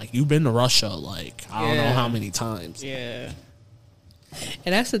time. Like, you've been to Russia, like, I don't know how many times. Yeah.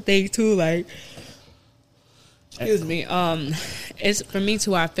 And that's the thing too, like, excuse me, it's, for me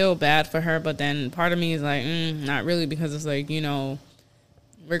too, I feel bad for her, but then part of me is like, not really, because it's like,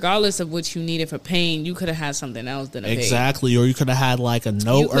 regardless of what you needed for pain, you could have had something else than a vape. Exactly, or you could have had like a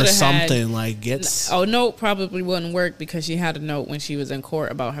note or something. Note probably wouldn't work because she had a note when she was in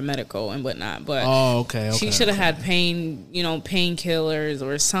court about her medical and whatnot. But she should have had painkillers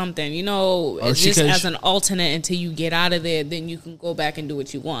or something, or just as an alternate until you get out of there. Then you can go back and do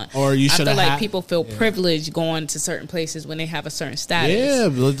what you want. Or you should. I feel like people feel privileged going to certain places when they have a certain status. Yeah,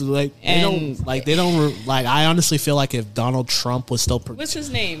 they don't. I honestly feel like if Donald Trump was still, what's his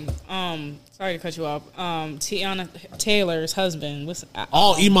name? Sorry to cut you off. Tiana Taylor's husband.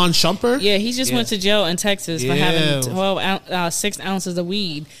 Iman Shumpert? Yeah, he just went to jail in Texas for having 6 ounces of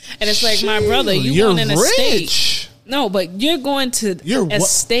weed. And it's like, my brother, you're going in a state. No, but you're going to a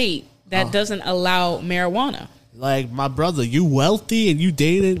state that doesn't allow marijuana. Like, my brother, you wealthy and you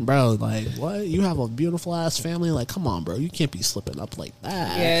dated, bro. Like, what? You have a beautiful ass family. Like, come on, bro. You can't be slipping up like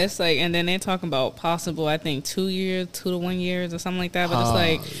that. Yeah, it's like, and then they're talking about possible, I think, 2 to 1 years or something like that. But it's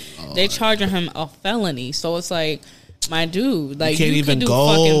like, they charging him a felony. So it's like, my dude, like, you even could do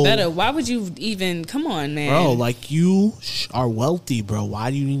fucking better. Why would you even, come on, man. Bro, like, you are wealthy, bro. Why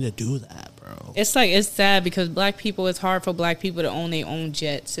do you need to do that? It's like, it's sad because black people, it's hard for black people to own their own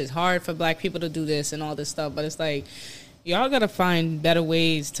jets. It's hard for black people to do this and all this stuff. But it's like, y'all got to find better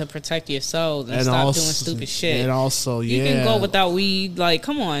ways to protect yourselves and stop doing stupid shit. And also, you can go without weed. Like,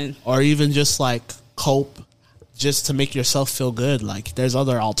 come on. Or even just like cope just to make yourself feel good. Like, there's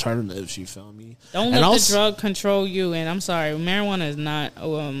other alternatives, you feel me? Don't let the drug control you. And I'm sorry, marijuana is not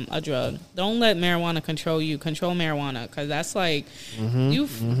a drug. Don't let marijuana control you. Control marijuana, because that's like,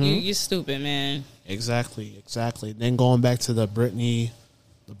 you're stupid, man. Exactly. Then going back to the Brittany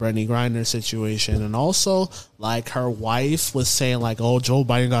Griner situation, and also like her wife was saying like, oh, Joe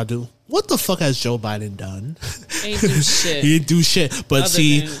Biden got to do. What the fuck has Joe Biden done? He didn't do shit. He didn't do shit. But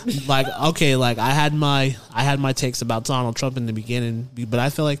I had my takes about Donald Trump in the beginning, but I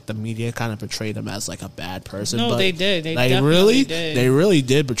feel like the media kind of portrayed him as like a bad person. No, but they did. They really did. They really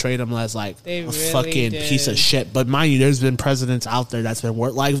did portray him as like a fucking piece of shit. But mind you, there's been presidents out there that's been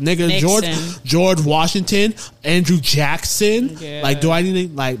like nigga George Washington, Andrew Jackson. Yeah. Like, do I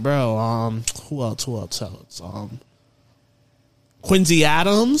need to like, bro? Who else? Quincy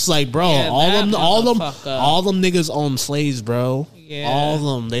Adams, like, bro, all them niggas own slaves, bro. Yeah. All of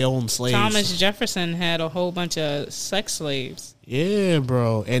them, they own slaves. Thomas Jefferson had a whole bunch of sex slaves. Yeah,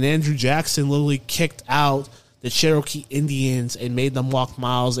 bro. And Andrew Jackson literally kicked out the Cherokee Indians and made them walk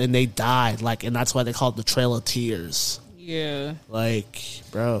miles, and they died. Like, and that's why they call it the Trail of Tears. Yeah. Like,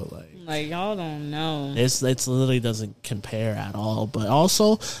 bro, like y'all don't know. It's literally doesn't compare at all. But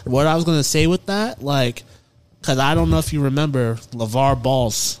also, what I was gonna say with that, like, because I don't know if you remember LeVar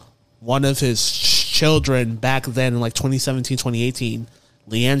Ball's, one of his children back then in like 2017, 2018,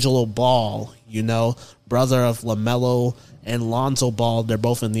 LiAngelo Ball, brother of LaMelo and Lonzo Ball. They're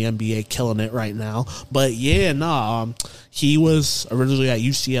both in the NBA killing it right now. But yeah, he was originally at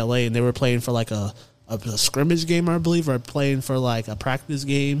UCLA and they were playing for like a scrimmage game, I believe, or playing for like a practice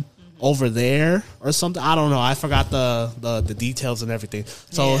game over there or something. I don't know. I forgot the details and everything.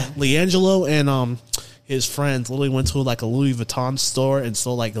 So LiAngelo and his friends literally went to like a Louis Vuitton store and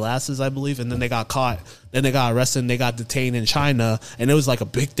stole like glasses, I believe, and then they got caught. Then they got arrested and they got detained in China, and it was like a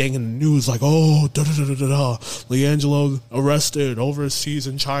big thing in the news, like, oh, LiAngelo arrested overseas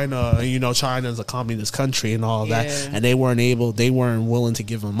in China, and China is a communist country and all that, and they weren't willing to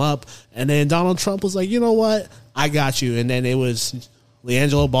give him up. And then Donald Trump was like, you know what, I got you. And then it was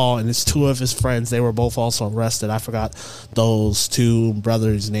LiAngelo Ball and his two of his friends, they were both also arrested. I forgot those two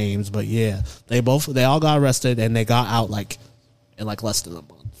brothers' names, but yeah, they all got arrested and they got out like in like less than a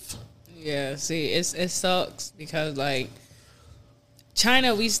month. Yeah, see, it sucks because like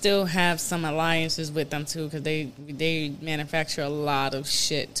China, we still have some alliances with them too because they manufacture a lot of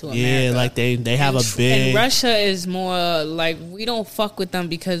shit to America. Yeah, like they have a big. And Russia is more like we don't fuck with them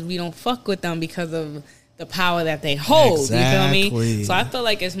because of the power that they hold. Exactly. You feel me? So I feel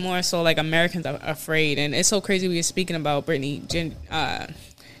like it's more so like Americans are afraid, and it's so crazy we were speaking about Brittany Jenner.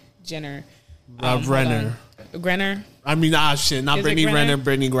 Grenner. I mean, shit, not Brittany Renner,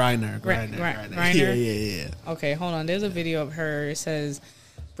 Brittany Griner. Griner. Yeah. Okay, hold on. There's a video of her. It says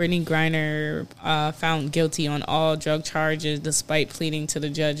Brittany Griner found guilty on all drug charges despite pleading to the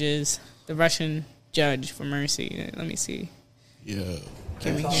Russian judge for mercy. Let me see. Yeah.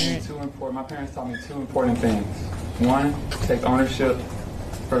 My parents taught me two important things. One, take ownership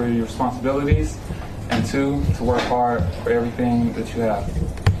for your responsibilities, and two, to work hard for everything that you have.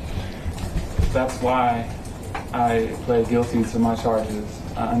 That's why I pled guilty to my charges.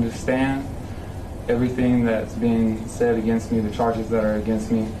 I understand everything that's being said against me, the charges that are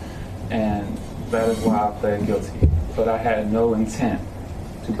against me, and that is why I pled guilty. But I had no intent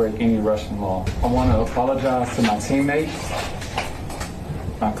to break any Russian law. I want to apologize to my teammates,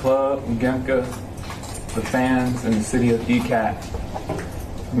 my club, Gemka, the fans, and the city of ECAT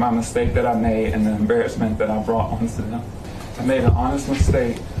for my mistake that I made and the embarrassment that I brought onto them. I made an honest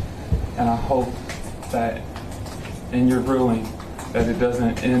mistake, and I hope that in your ruling that it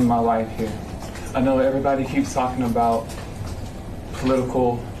doesn't end my life here. I know everybody keeps talking about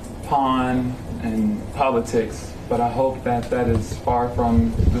political pawn and politics, but I hope that that is far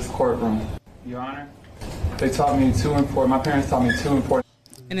from this courtroom. Your Honor, my parents taught me two important.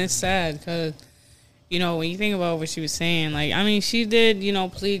 And it's sad because, you know, when you think about what she was saying, like, I mean, she did, you know,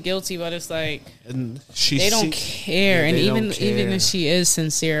 plead guilty, but it's like, and they don't care. Yeah, and they even don't care. even if she is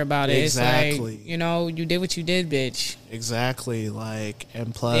sincere about it, Exactly. it's like, you know, you did what you did, bitch. Exactly, like,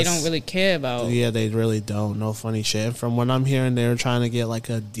 and plus They don't really care about. Yeah, they really don't. No funny shit. And from what I'm hearing, they're trying to get like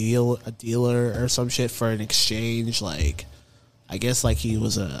a dealer or some shit for an exchange. Like, I guess like he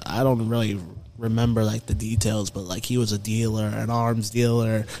was I don't really remember like the details, but like he was a dealer, an arms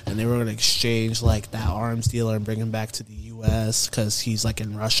dealer, and they were gonna exchange like that arms dealer and bring him back to the U.S. because he's like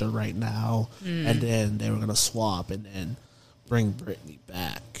in Russia right now, and then they were gonna swap and then bring Brittany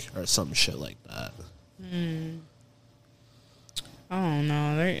back or some shit like that. I don't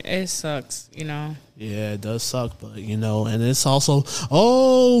know. It sucks, you know. Yeah, it does suck, but you know, and it's also,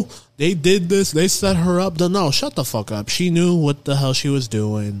 oh, they did this, they set her up. No, shut the fuck up. She knew what the hell she was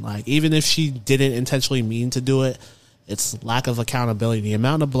doing. Like, even if she didn't intentionally mean to do it, it's lack of accountability. The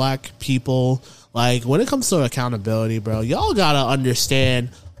amount of black people, like, when it comes to accountability, bro, y'all gotta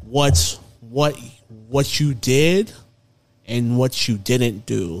understand what you did and what you didn't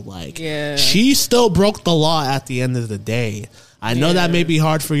do. Like, Yeah. she still broke the law at the end of the day. I know that may be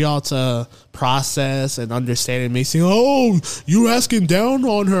hard for y'all to process and understand. It may seem, oh, you asking down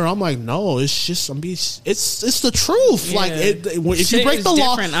on her. I'm like, no, it's just, it's the truth. Yeah. Like, if Shit you break is the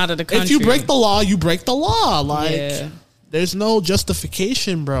law, different out of the if you country. break the law, you break the law. Like, Yeah. there's no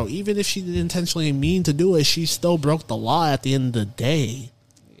justification, bro. Even if she didn't intentionally mean to do it, she still broke the law at the end of the day.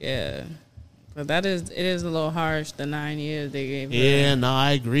 Yeah. But it is a little harsh, the 9 years they gave her. Yeah, no,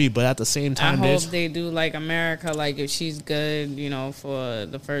 I agree. But at the same I time, hope they do like America, like if she's good, you know, for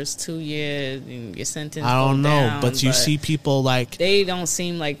the first 2 years and get sentenced. I don't go know, down, but you see people like, they don't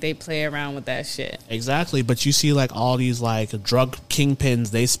seem like they play around with that shit. exactly, but you see like all these like drug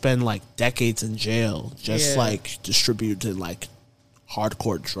kingpins, they spend like decades in jail just Yeah. like distributing like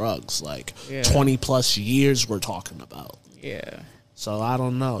hardcore drugs, like Yeah. 20 plus years we're talking about. Yeah. So I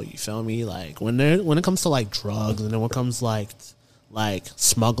don't know, you feel me? Like when it comes to like drugs, and then when it comes like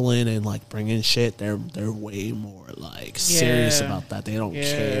smuggling and like bringing shit, they're way more like serious Yeah. about that. They don't Yeah.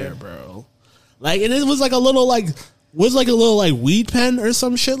 care, bro. Like, and it was like a little like weed pen or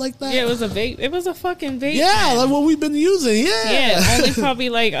some shit like that. Yeah, it was a vape. It was a fucking vape. Yeah, pen. like what we've been using. Yeah, Yeah, only probably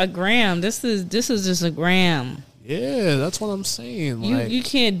like a gram. This is just a gram. yeah, that's what I'm saying. Like, You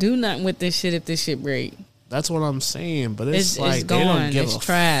can't do nothing with this shit if this shit break. that's what I'm saying. But it's It's like gone. they don't give It's a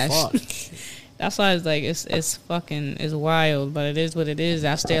trash. fuck. That's why it's like it's wild, but it is what it is.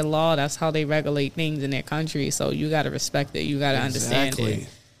 That's their law. That's how they regulate things in their country. So you got to respect it. You got to understand it.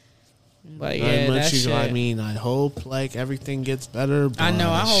 But yeah, Not that much, shit. I mean, I hope like everything gets better. But I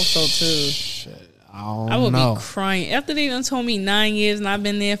know, I hope so, too. Shit, I I would know. be crying after they done told me 9 years and I've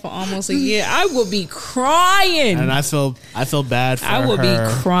been there for almost a year. I would be crying. And I feel bad for I would her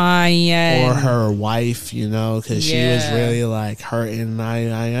be crying. or her wife, you know, because she was Yeah. really like hurting.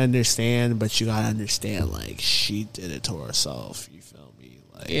 I understand, but you gotta understand, like, she did it to herself. You feel me?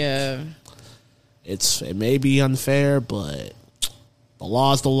 Like, Yeah. it may be unfair, but the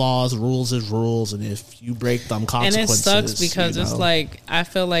law is the laws, rules is rules, and if you break them, And consequences. it sucks because you it's know? like I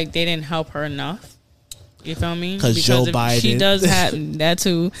feel like they didn't help her enough. You feel me? 'Cause Joe if Biden. she does have that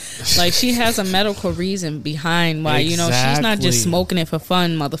too. Like she has a medical reason behind why you know she's not just Exactly. smoking it for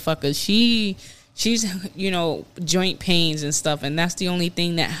fun, motherfucker. She's you know joint pains and stuff, and that's the only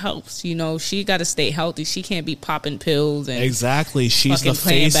thing that helps. You know she got to stay healthy. She can't be popping pills and exactly, she's fucking the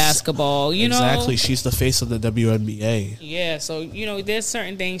playing face. basketball. You know Exactly, she's the face of the WNBA. Yeah, so you know, there's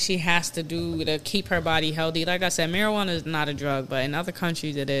certain things she has to do to keep her body healthy. Like I said, marijuana is not a drug, but in other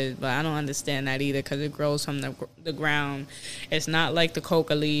countries it is. But I don't understand that either because it grows from the ground. It's not like the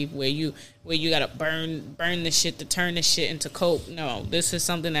coca leaf where you gotta burn the shit to turn the shit into coke. No, this is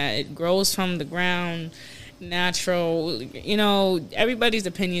something that it grows from the ground, natural. You know, everybody's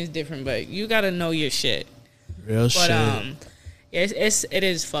opinion is different, but you gotta know your shit. Real But shit. it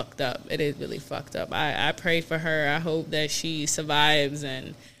is fucked up. It is really fucked up. I pray for her. I hope that she survives,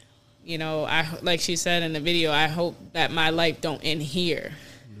 and you know, like she said in the video, I hope that my life don't end here.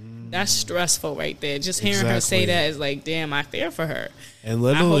 That's stressful right there. Just hearing her say that is like, damn, I fear for her. And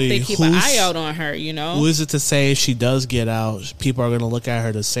literally, I hope they keep an eye out on her, you know? Who is it to say if she does get out, people are going to look at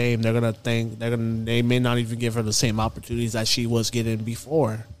her the same. They're going to think, they may not even give her the same opportunities that she was getting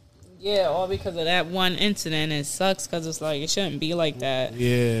before. Yeah, all because of that one incident. It sucks because it's like, it shouldn't be like that.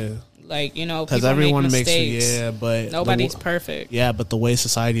 Yeah. Like, you know, because people everyone make makes mistakes. but nobody's perfect. Yeah, but the way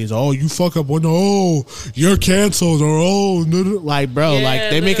society is, oh, you fuck up one, oh, you're canceled, or oh, like, bro, like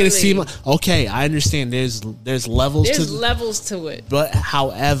they make it seem like, okay, I understand. There's levels. There's levels to it. But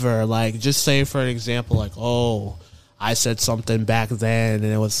however, like, just say for an example, like, oh, I said something back then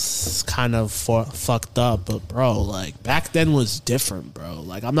and it was kind of fucked up, but bro, like back then was different, bro.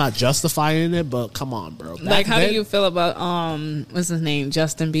 Like I'm not justifying it, but come on, bro. Like how do you feel about what's his name,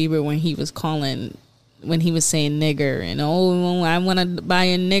 Justin Bieber, when he was saying nigger and I want to buy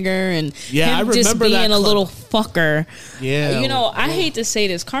a nigger and him I remember just being that a little fucker. Yeah, you know, I hate to say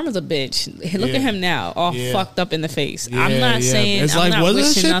this, Karma's a bitch. Look at him now, all fucked up in the face. I'm not saying it's I'm like, not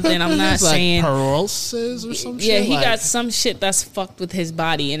wishing nothing. I'm not saying paralysis or some shit. Yeah, he got some shit that's fucked with his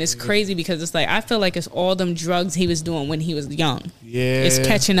body, and it's crazy because it's like I feel like it's all them drugs he was doing when he was young. Yeah, it's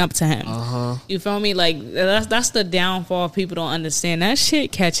catching up to him. You feel me? Like that's the downfall. People don't understand that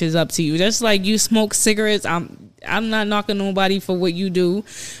shit catches up to you. Just like you smoke cigarettes. I'm not knocking nobody for what you do,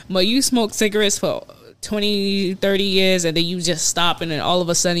 but you smoke cigarettes for 20, 30 years and then you just stop and then all of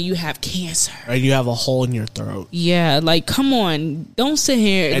a sudden you have cancer. And you have a hole in your throat. Yeah, like come on. Don't sit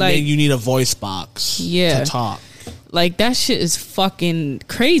here. And like, then you need a voice box to talk. Like that shit is fucking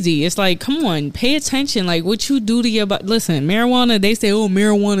crazy. It's like, come on, pay attention. Like what you do to your body. Listen, marijuana, they say, oh,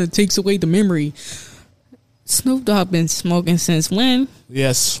 marijuana takes away the memory. Snoop Dogg been smoking since when?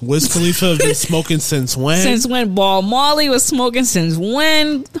 Yes, Wiz Khalifa been smoking since when? Since when? Bob Marley was smoking since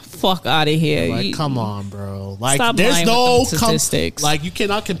when? The fuck out of here! Like, come on, bro. Like, stop there's no statistics. Like, you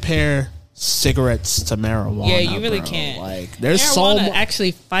cannot compare cigarettes to marijuana. Yeah, you really bro. can't. Like, there's marijuana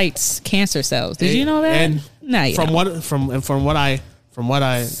actually fights cancer cells. Did you know that? And nah, from what I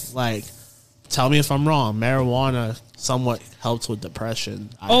like, tell me if I'm wrong. Marijuana somewhat helps with depression.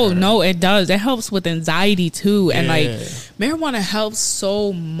 No, it does. It helps with anxiety too. And like marijuana helps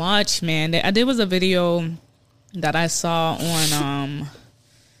so much, man. There was a video that I saw on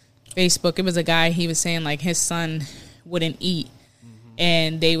Facebook. It was a guy, he was saying like his son wouldn't eat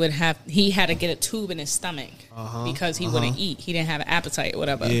and he had to get a tube in his stomach because he wouldn't eat. He didn't have an appetite or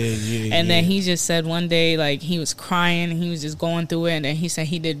whatever. And then he just said one day, like, he was crying, he was just going through it, and then he said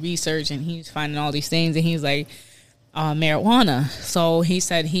he did research and he was finding all these things, and he was like, marijuana. So he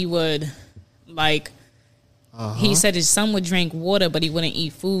said he would, like, he said his son would drink water, but he wouldn't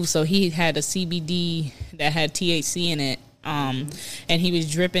eat food, so he had a CBD that had THC in it, and he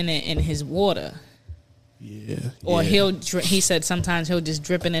was dripping it in his water. Or he said sometimes he'll just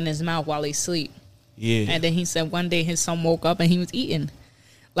drip it in his mouth while he sleep. And then he said one day his son woke up and he was eating.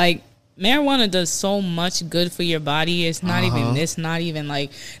 Like, marijuana does so much good for your body. It's not even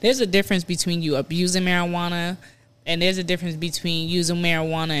like, there's a difference between you abusing marijuana and there's a difference between using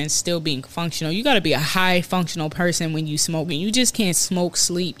marijuana and still being functional. You got to be a high functional person when you smoking. You just can't smoke,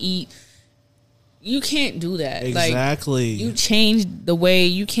 sleep, eat. You can't do that. Exactly. Like, you change the way.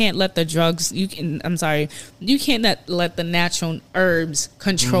 You can't let the drugs. You can't let the natural herbs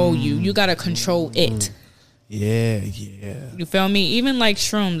control you. You gotta control it. Yeah. You feel me? Even like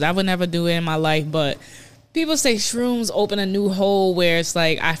shrooms, I would never do it in my life. But people say shrooms open a new hole where it's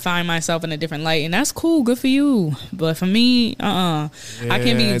like I find myself in a different light, and that's cool. Good for you. But for me, I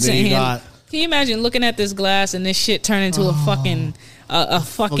can't be sitting here. Can you imagine looking at this glass and this shit turn into a fucking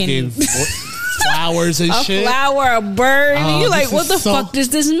flowers and shit. A flower, a bird. And you're like, what the fuck does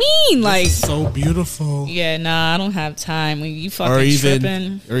this mean? Like, so beautiful. Yeah, nah, I don't have time. When you fucking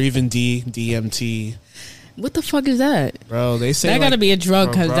tripping. Or even DMT. What the fuck is that? Bro, they say that gotta be a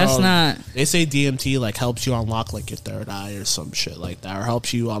drug because that's not. They say DMT like helps you unlock like your third eye or some shit like that, or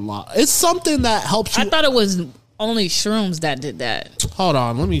helps you unlock. It's something that helps you. I thought it was only shrooms that did that. Hold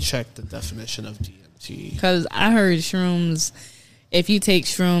on, let me check the definition of DMT. Because I heard shrooms. If you take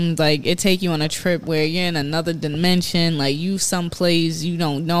shrooms, like, it take you on a trip where you're in another dimension, like, you someplace you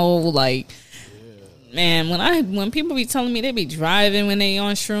don't know, like, man, when people be telling me they be driving when they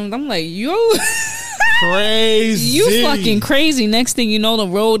on shrooms, I'm like, yo, crazy, you fucking crazy. Next thing you know, the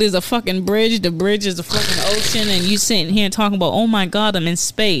road is a fucking bridge, the bridge is a fucking ocean, and you sitting here talking about, oh my God, I'm in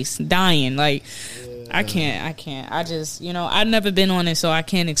space, dying, like, I can't, I just, I've never been on it, so I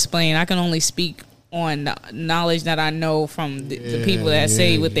can't explain. I can only speak on knowledge that I know from the people that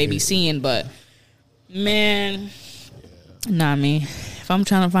say what they be seeing, but man, not me. If I'm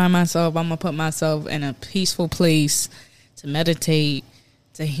trying to find myself, I'm gonna put myself in a peaceful place to meditate,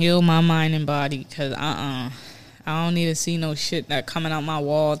 to heal my mind and body. Cause I don't need to see no shit that coming out my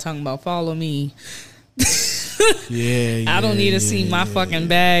wall talking about follow me. Yeah, I don't need to see my fucking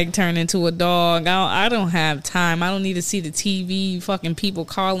bag turn into a dog. I don't have time. I don't need to see the TV, fucking people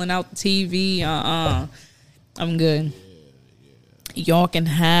calling out the TV. I'm good. Y'all can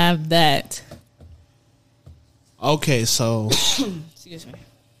have that. Okay, so Excuse me.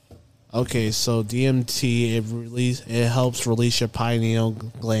 okay, so DMT it helps release your pineal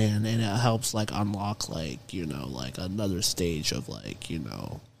gland, and it helps like unlock like like another stage of like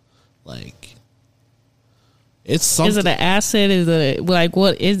like it's something. Is it an acid? Is it like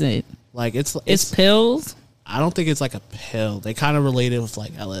what is it? Like it's pills. I don't think it's like a pill. They kind of relate it with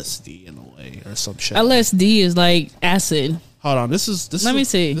like LSD in a way or some shit. LSD is like acid. Hold on, this. Let me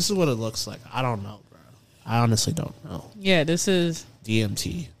see. This is what it looks like. I don't know, bro. I honestly don't know. Yeah, this is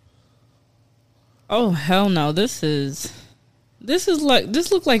DMT. Oh hell no! This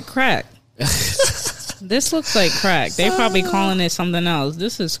look like crack. This looks like crack. They probably calling it something else.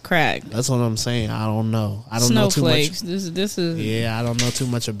 This is crack. That's what I'm saying. I don't know. I don't know too much. This is. Yeah, I don't know too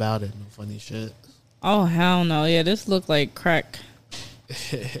much about it. No funny shit. Oh hell no! Yeah, this look like crack.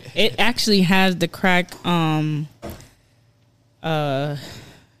 It actually has the crack.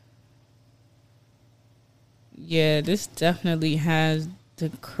 Yeah, this definitely has the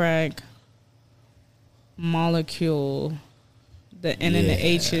crack molecule. The N and the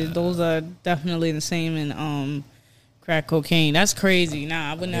H's, those are definitely the same in crack cocaine. That's crazy.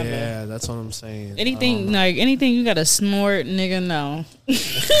 Nah, I would never. Yeah, that's what I'm saying. Anything you gotta snort, nigga, no.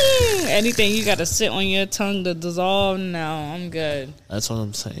 Anything you gotta sit on your tongue to dissolve, no, I'm good. That's what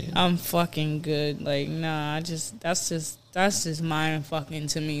I'm saying. I'm fucking good. Like, nah, that's just mind fucking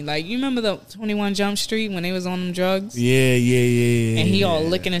to me. Like, you remember the 21 Jump Street when they was on them drugs? Yeah. And he all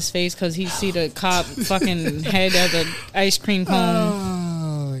licking his face because he see the cop fucking head as an ice cream cone.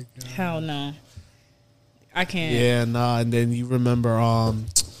 Oh my God. Hell no. I can't. Yeah, nah. And then you remember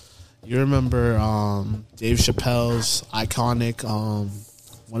Dave Chappelle's iconic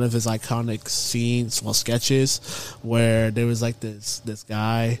one of his iconic sketches where there was like this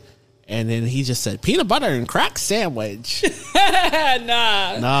guy. And then he just said peanut butter and crack sandwich.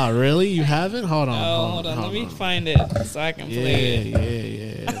 Nah, really? You haven't? Hold on. Hold on. Let me find it so I can play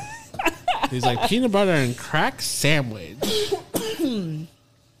it. Yeah. He's like peanut butter and crack sandwich.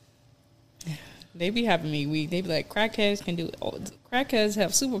 They be having me weak. They be like crackheads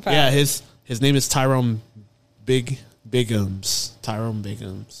have superpowers. Yeah, his name is Tyrone Biggums. Tyrone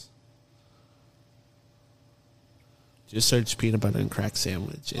Biggums. Just search peanut butter and crack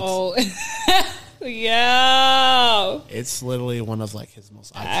sandwich. Yeah. It's literally one of like his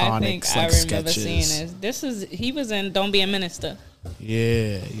most iconic I remember sketches. seeing this. He was in Don't Be a Minister.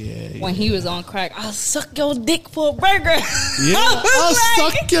 Yeah. When he was on crack, I'll suck your dick for a burger. Yeah, I'll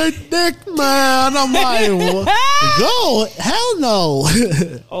suck your dick, man. I'm like, go, hell no.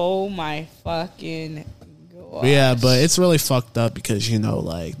 Oh my fucking god. Yeah, but it's really fucked up because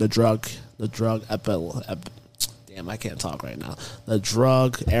like the drug damn, I can't talk right now. The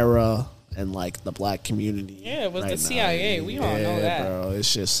drug era and like the black community. Yeah, it was the CIA. We all know that, bro.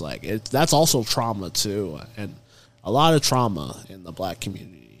 It's just like that's also trauma too, and a lot of trauma in the black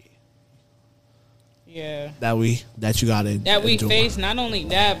community. Yeah, that we face. Not only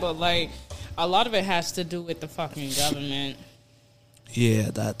that, but like a lot of it has to do with the fucking government.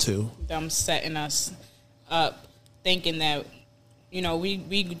 Yeah, that too. Them setting us up, thinking that. We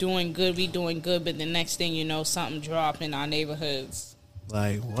doing good, but the next thing you know, something dropped in our neighborhoods.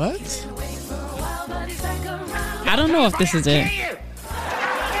 Like, what? I don't know if this is it.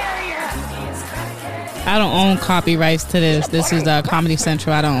 I don't own copyrights to this. This is Comedy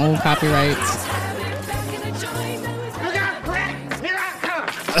Central. I don't own copyrights.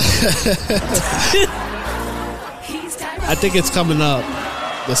 I think it's coming up.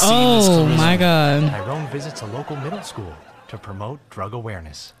 The scene is coming my up. God. Tyrone visits a local middle school to promote drug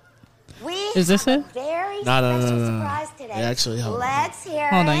awareness. Is this it? No. Actually, hold on. Let's hear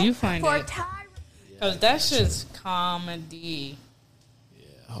Hold on, it you find for it. Because that's just comedy. Yeah,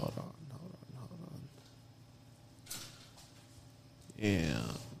 hold on. Yeah.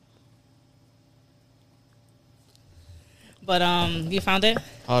 But you found it?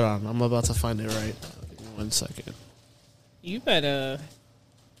 Hold on, I'm about to find it right now. Give me 1 second. You better.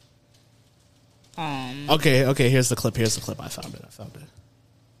 Okay, here's the clip. I found it.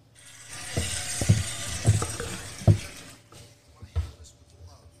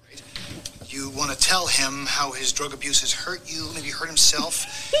 You want to tell him how his drug abuse has hurt you, maybe hurt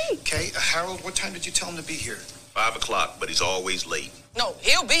himself. Okay, Harold, what time did you tell him to be here? 5 o'clock, but he's always late. No,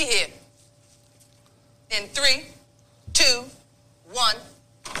 he'll be here. In 3, 2, 1,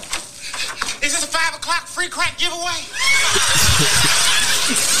 Is this a 5 o'clock free crack giveaway?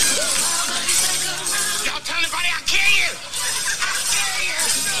 Y'all tell anybody I'll kill you. I'll kill you.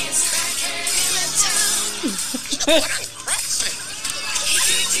 What a crack thing.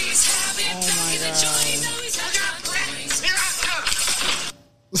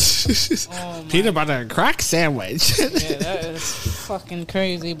 Oh my God. Peanut butter and crack sandwich. Yeah, that is fucking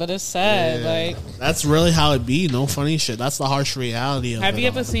crazy, but it's sad. Like, that's really how it be. No funny shit. That's the harsh reality of it. have you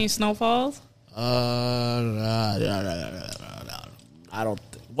ever seen Snowfalls? I don't.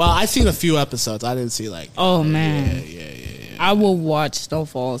 Well, I've seen a few episodes. I didn't see like. Oh man, Yeah. I will watch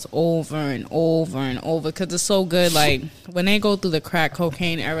Snowfalls over and over and over because it's so good. Like when they go through the crack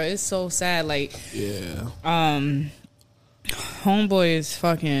cocaine era, it's so sad. Like, Yeah. homeboy's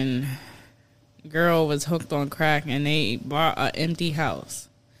fucking girl was hooked on crack, and they bought an empty house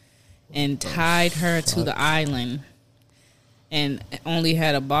and tied her to the island, and only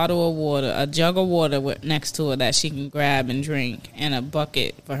had a bottle of water, a jug of water next to her that she can grab and drink, and a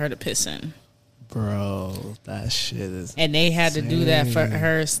bucket for her to piss in. Bro, that shit is. And they had to do that for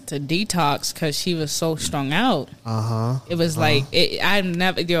her to detox because she was so strung out. It was like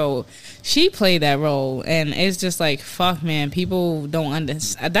she played that role, and it's just like, fuck, man. People don't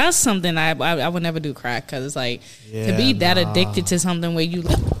understand. That's something I would never do crack because it's like to be that addicted to something where you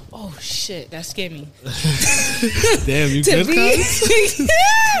like, oh shit, that scared me. Damn, you good, cuz?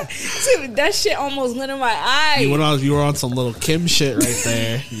 That shit almost lit in my eye. You were on some little Kim shit right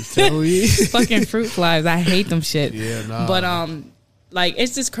there. You feel me? Fucking fruit flies. I hate them shit. Yeah, nah. But like,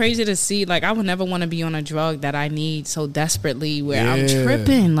 it's just crazy to see. Like, I would never want to be on a drug that I need so desperately where I'm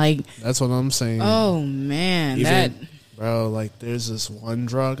tripping. Like, that's what I'm saying. oh man, Bro, like, there's this one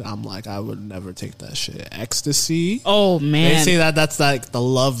drug. I'm like, I would never take that shit. Ecstasy. oh man. They say that's like the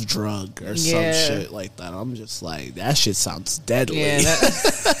love drug or some Yeah. shit like that. I'm just like, that shit sounds deadly. Yeah,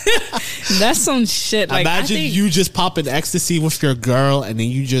 that's some shit. Like, Imagine I think, you just popping ecstasy with your girl, and then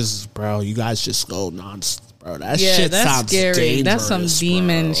you guys just go nonstop. Bro, that shit that's sounds scary. dangerous. That's some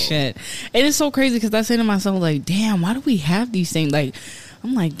demon bro. shit. And it's so crazy because I say to myself, like, damn, why do we have these things? Like,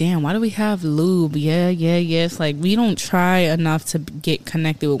 I'm like, damn, why do we have lube? Yeah. It's like we don't try enough to get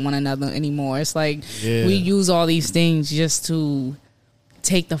connected with one another anymore. It's like we use all these things just to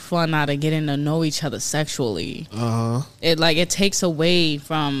take the fun out of getting to know each other sexually. It takes away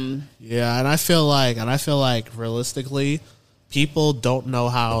from. Yeah, and I feel like realistically, people don't know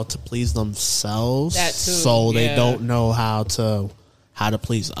how to please themselves. That too, so they yeah. don't know how to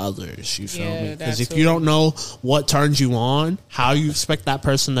please others. You feel me? Because that if too. you don't know what turns you on, how you expect that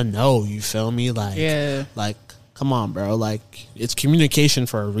person to know? You feel me? Like, like, come on, bro. Like, it's communication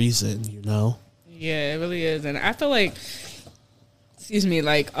for a reason. You know? Yeah, it really is, and I feel like. Excuse me,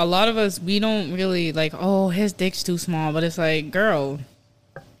 like a lot of us, we don't really like, oh, his dick's too small, but it's like, girl,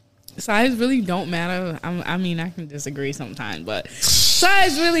 size really don't matter. I mean, I can disagree sometimes, but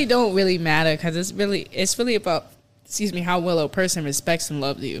size really don't really matter because it's really about, excuse me, how well a person respects and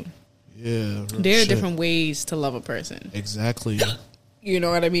loves you. Yeah. There are different ways to love a person. Exactly. You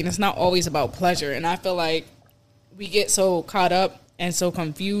know what I mean? It's not always about pleasure, and I feel like we get so caught up and so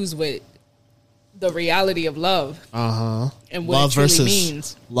confused with the reality of love. And what Love it truly versus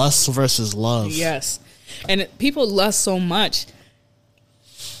means. lust versus love. Yes. And people lust so much,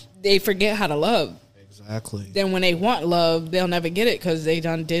 they forget how to love. Exactly. Then when they want love, they'll never get it because they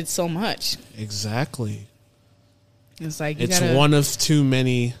done did so much. Exactly. It's like It's one of too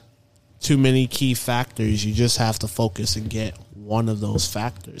many key factors. You just have to focus and get one of those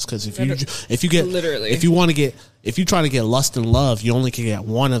factors. Because if you try to get lust and love, you only can get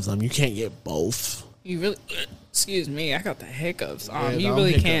one of them. You can't get both. You really, excuse me, I got the hiccups. Yeah, You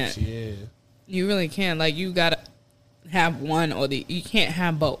really hiccups, can't. Yeah. You really can't. Like, you gotta have one or you can't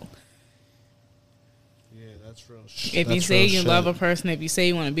have both. Yeah, that's real. If you say you love a person, if you say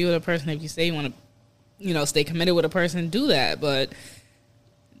you want to be with a person, if you say you want to, stay committed with a person, do that. But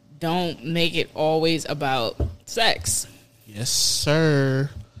don't make it always about sex. Yes,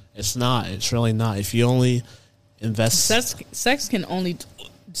 sir. It's not. It's really not. If you only invest, Sex can only, do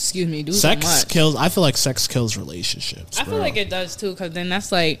sex so much. kills. I feel like sex kills relationships. I feel bro. like it does too, because then that's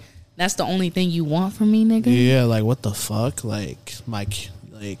the only thing you want from me, nigga. Yeah, like what the fuck? Like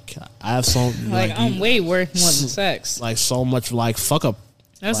I have so I'm way worth more than sex. Like so much. Like fuck up.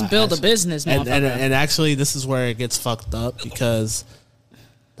 Let's build a business, and motherfucker. actually, this is where it gets fucked up because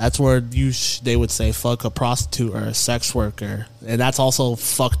that's where they would say fuck a prostitute or a sex worker, and that's also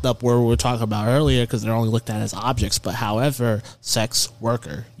fucked up where we were talking about earlier because they're only looked at as objects. But however, sex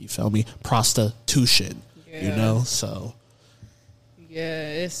worker, you feel me? Prostitution, you know. So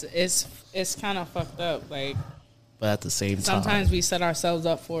yeah, it's kind of fucked up. Like, But at the same time, sometimes we set ourselves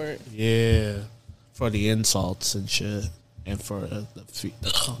up for it. Yeah, for the insults and shit, and for the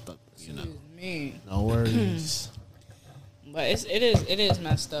you know, Me. no worries. But it is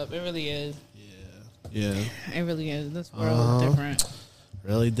messed up. It really is. Yeah, It really is. This world is different.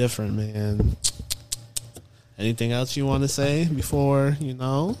 really different, man. Anything else you want to say before, you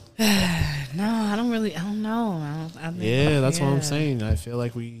know? No, I don't know. I think, Yeah, that's what I'm saying. I feel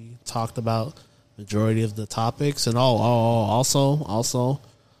like we talked about majority of the topics, and also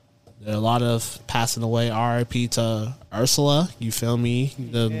there are a lot of passing away. R.I.P. to Ursula. You feel me?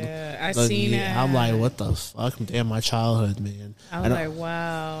 I seen it. I'm like, what the fuck? Damn, my childhood, man. I was like,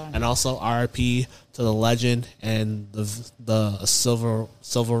 wow. And also R.I.P. to the legend and the civil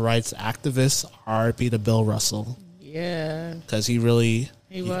rights activist. R.I.P. to Bill Russell. Yeah. Because he really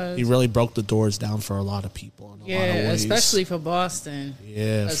broke the doors down for a lot of people. In a lot of ways. Especially for Boston.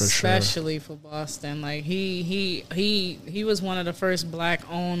 Yeah, for sure. Especially for Boston. Like he was one of the first black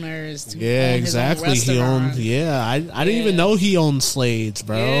owners to own exactly. his own restaurant. I didn't even know he owned Slades,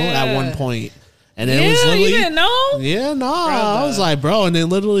 bro. At one point. And it was literally, you didn't know? Yeah, no. I was like, bro, and then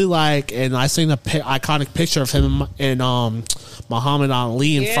literally like, and I seen a iconic picture of him and Muhammad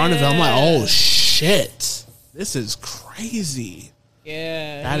Ali in front of him. I'm like, oh shit, this is crazy.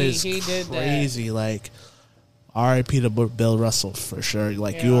 Yeah, that is crazy. Like, R.I.P. to Bill Russell for sure.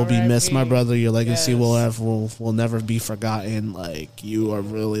 Like, you will be missed, my brother. Your legacy will never be forgotten. Like, you are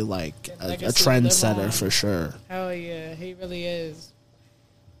really like a trendsetter for sure. Hell yeah, he really is.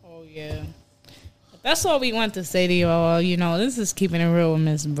 Oh yeah. That's all we want to say to you all. You know, this is Keeping It Real with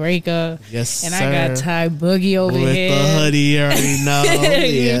Miss Breaker. Yes, and sir. I got Ty Boogie over with here. With the hoodie, you already know.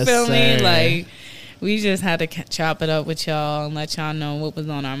 You feel me? Sir. Like, we just had to chop it up with y'all and let y'all know what was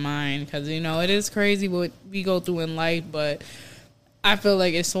on our mind. Because, you know, it is crazy what we go through in life. But I feel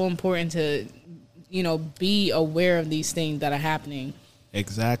like it's so important to, you know, be aware of these things that are happening.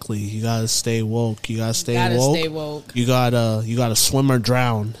 Exactly. You gotta stay woke. You gotta stay woke. You gotta swim or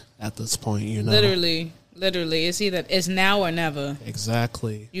drown at this point, you know. Literally. It's either it's now or never.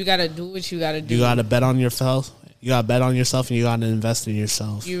 Exactly. You gotta do what you gotta do. You gotta bet on yourself. You gotta bet on yourself, and you gotta invest in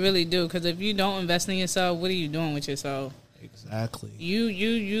yourself. You really do, because if you don't invest in yourself, what are you doing with yourself? Exactly.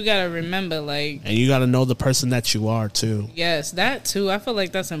 You gotta remember, like, and you gotta know the person that you are too. Yes, that too. I feel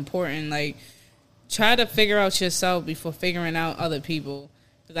like that's important. Like, try to figure out yourself before figuring out other people.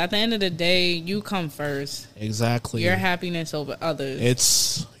 Because at the end of the day, you come first. Exactly. Your happiness over others.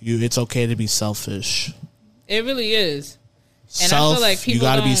 It's okay to be selfish. It really is. And I feel like people you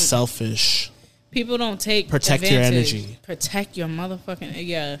gotta be selfish. People don't take protect advantage. Your energy. Protect your motherfucking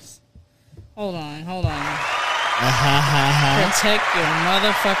yes. Hold on. Protect your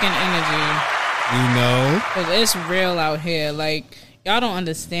motherfucking energy. You know, because it's real out here. Like, y'all don't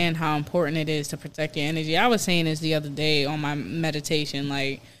understand how important it is to protect your energy. I was saying this the other day on my meditation.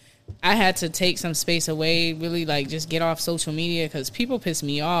 Like, I had to take some space away, really, like, just get off social media because people piss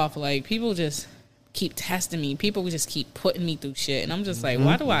me off. Like, people just keep testing me. People just keep putting me through shit. And I'm just like,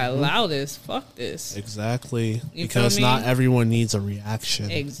 why do I allow this? Fuck this. Exactly. Because not everyone needs a reaction.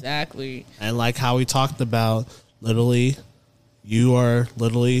 Exactly. And like how we talked about, literally, you are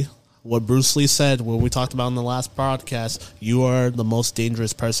literally what Bruce Lee said, what we talked about in the last podcast, you are the most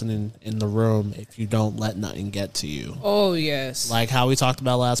dangerous person in the room if you don't let nothing get to you. Oh, yes. Like how we talked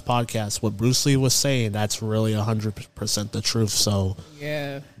about last podcast, what Bruce Lee was saying, that's really 100% the truth. So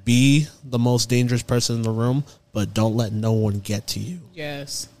yeah, be the most dangerous person in the room, but don't let no one get to you.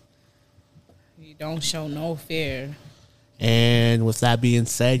 Yes. You don't show no fear. And with that being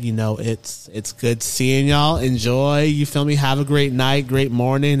said, you know, it's good seeing y'all. Enjoy, you feel me? Have a great night, great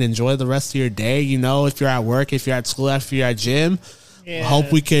morning. Enjoy the rest of your day. You know, if you're at work, if you're at school, if you're at gym,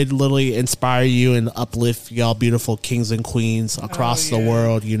 hope we could literally inspire you and uplift y'all beautiful kings and queens across the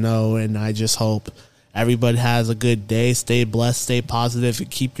world, you know. And I just hope everybody has a good day. Stay blessed, stay positive, and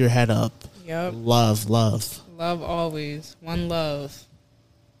keep your head up. Yep. Love. Love always. One love.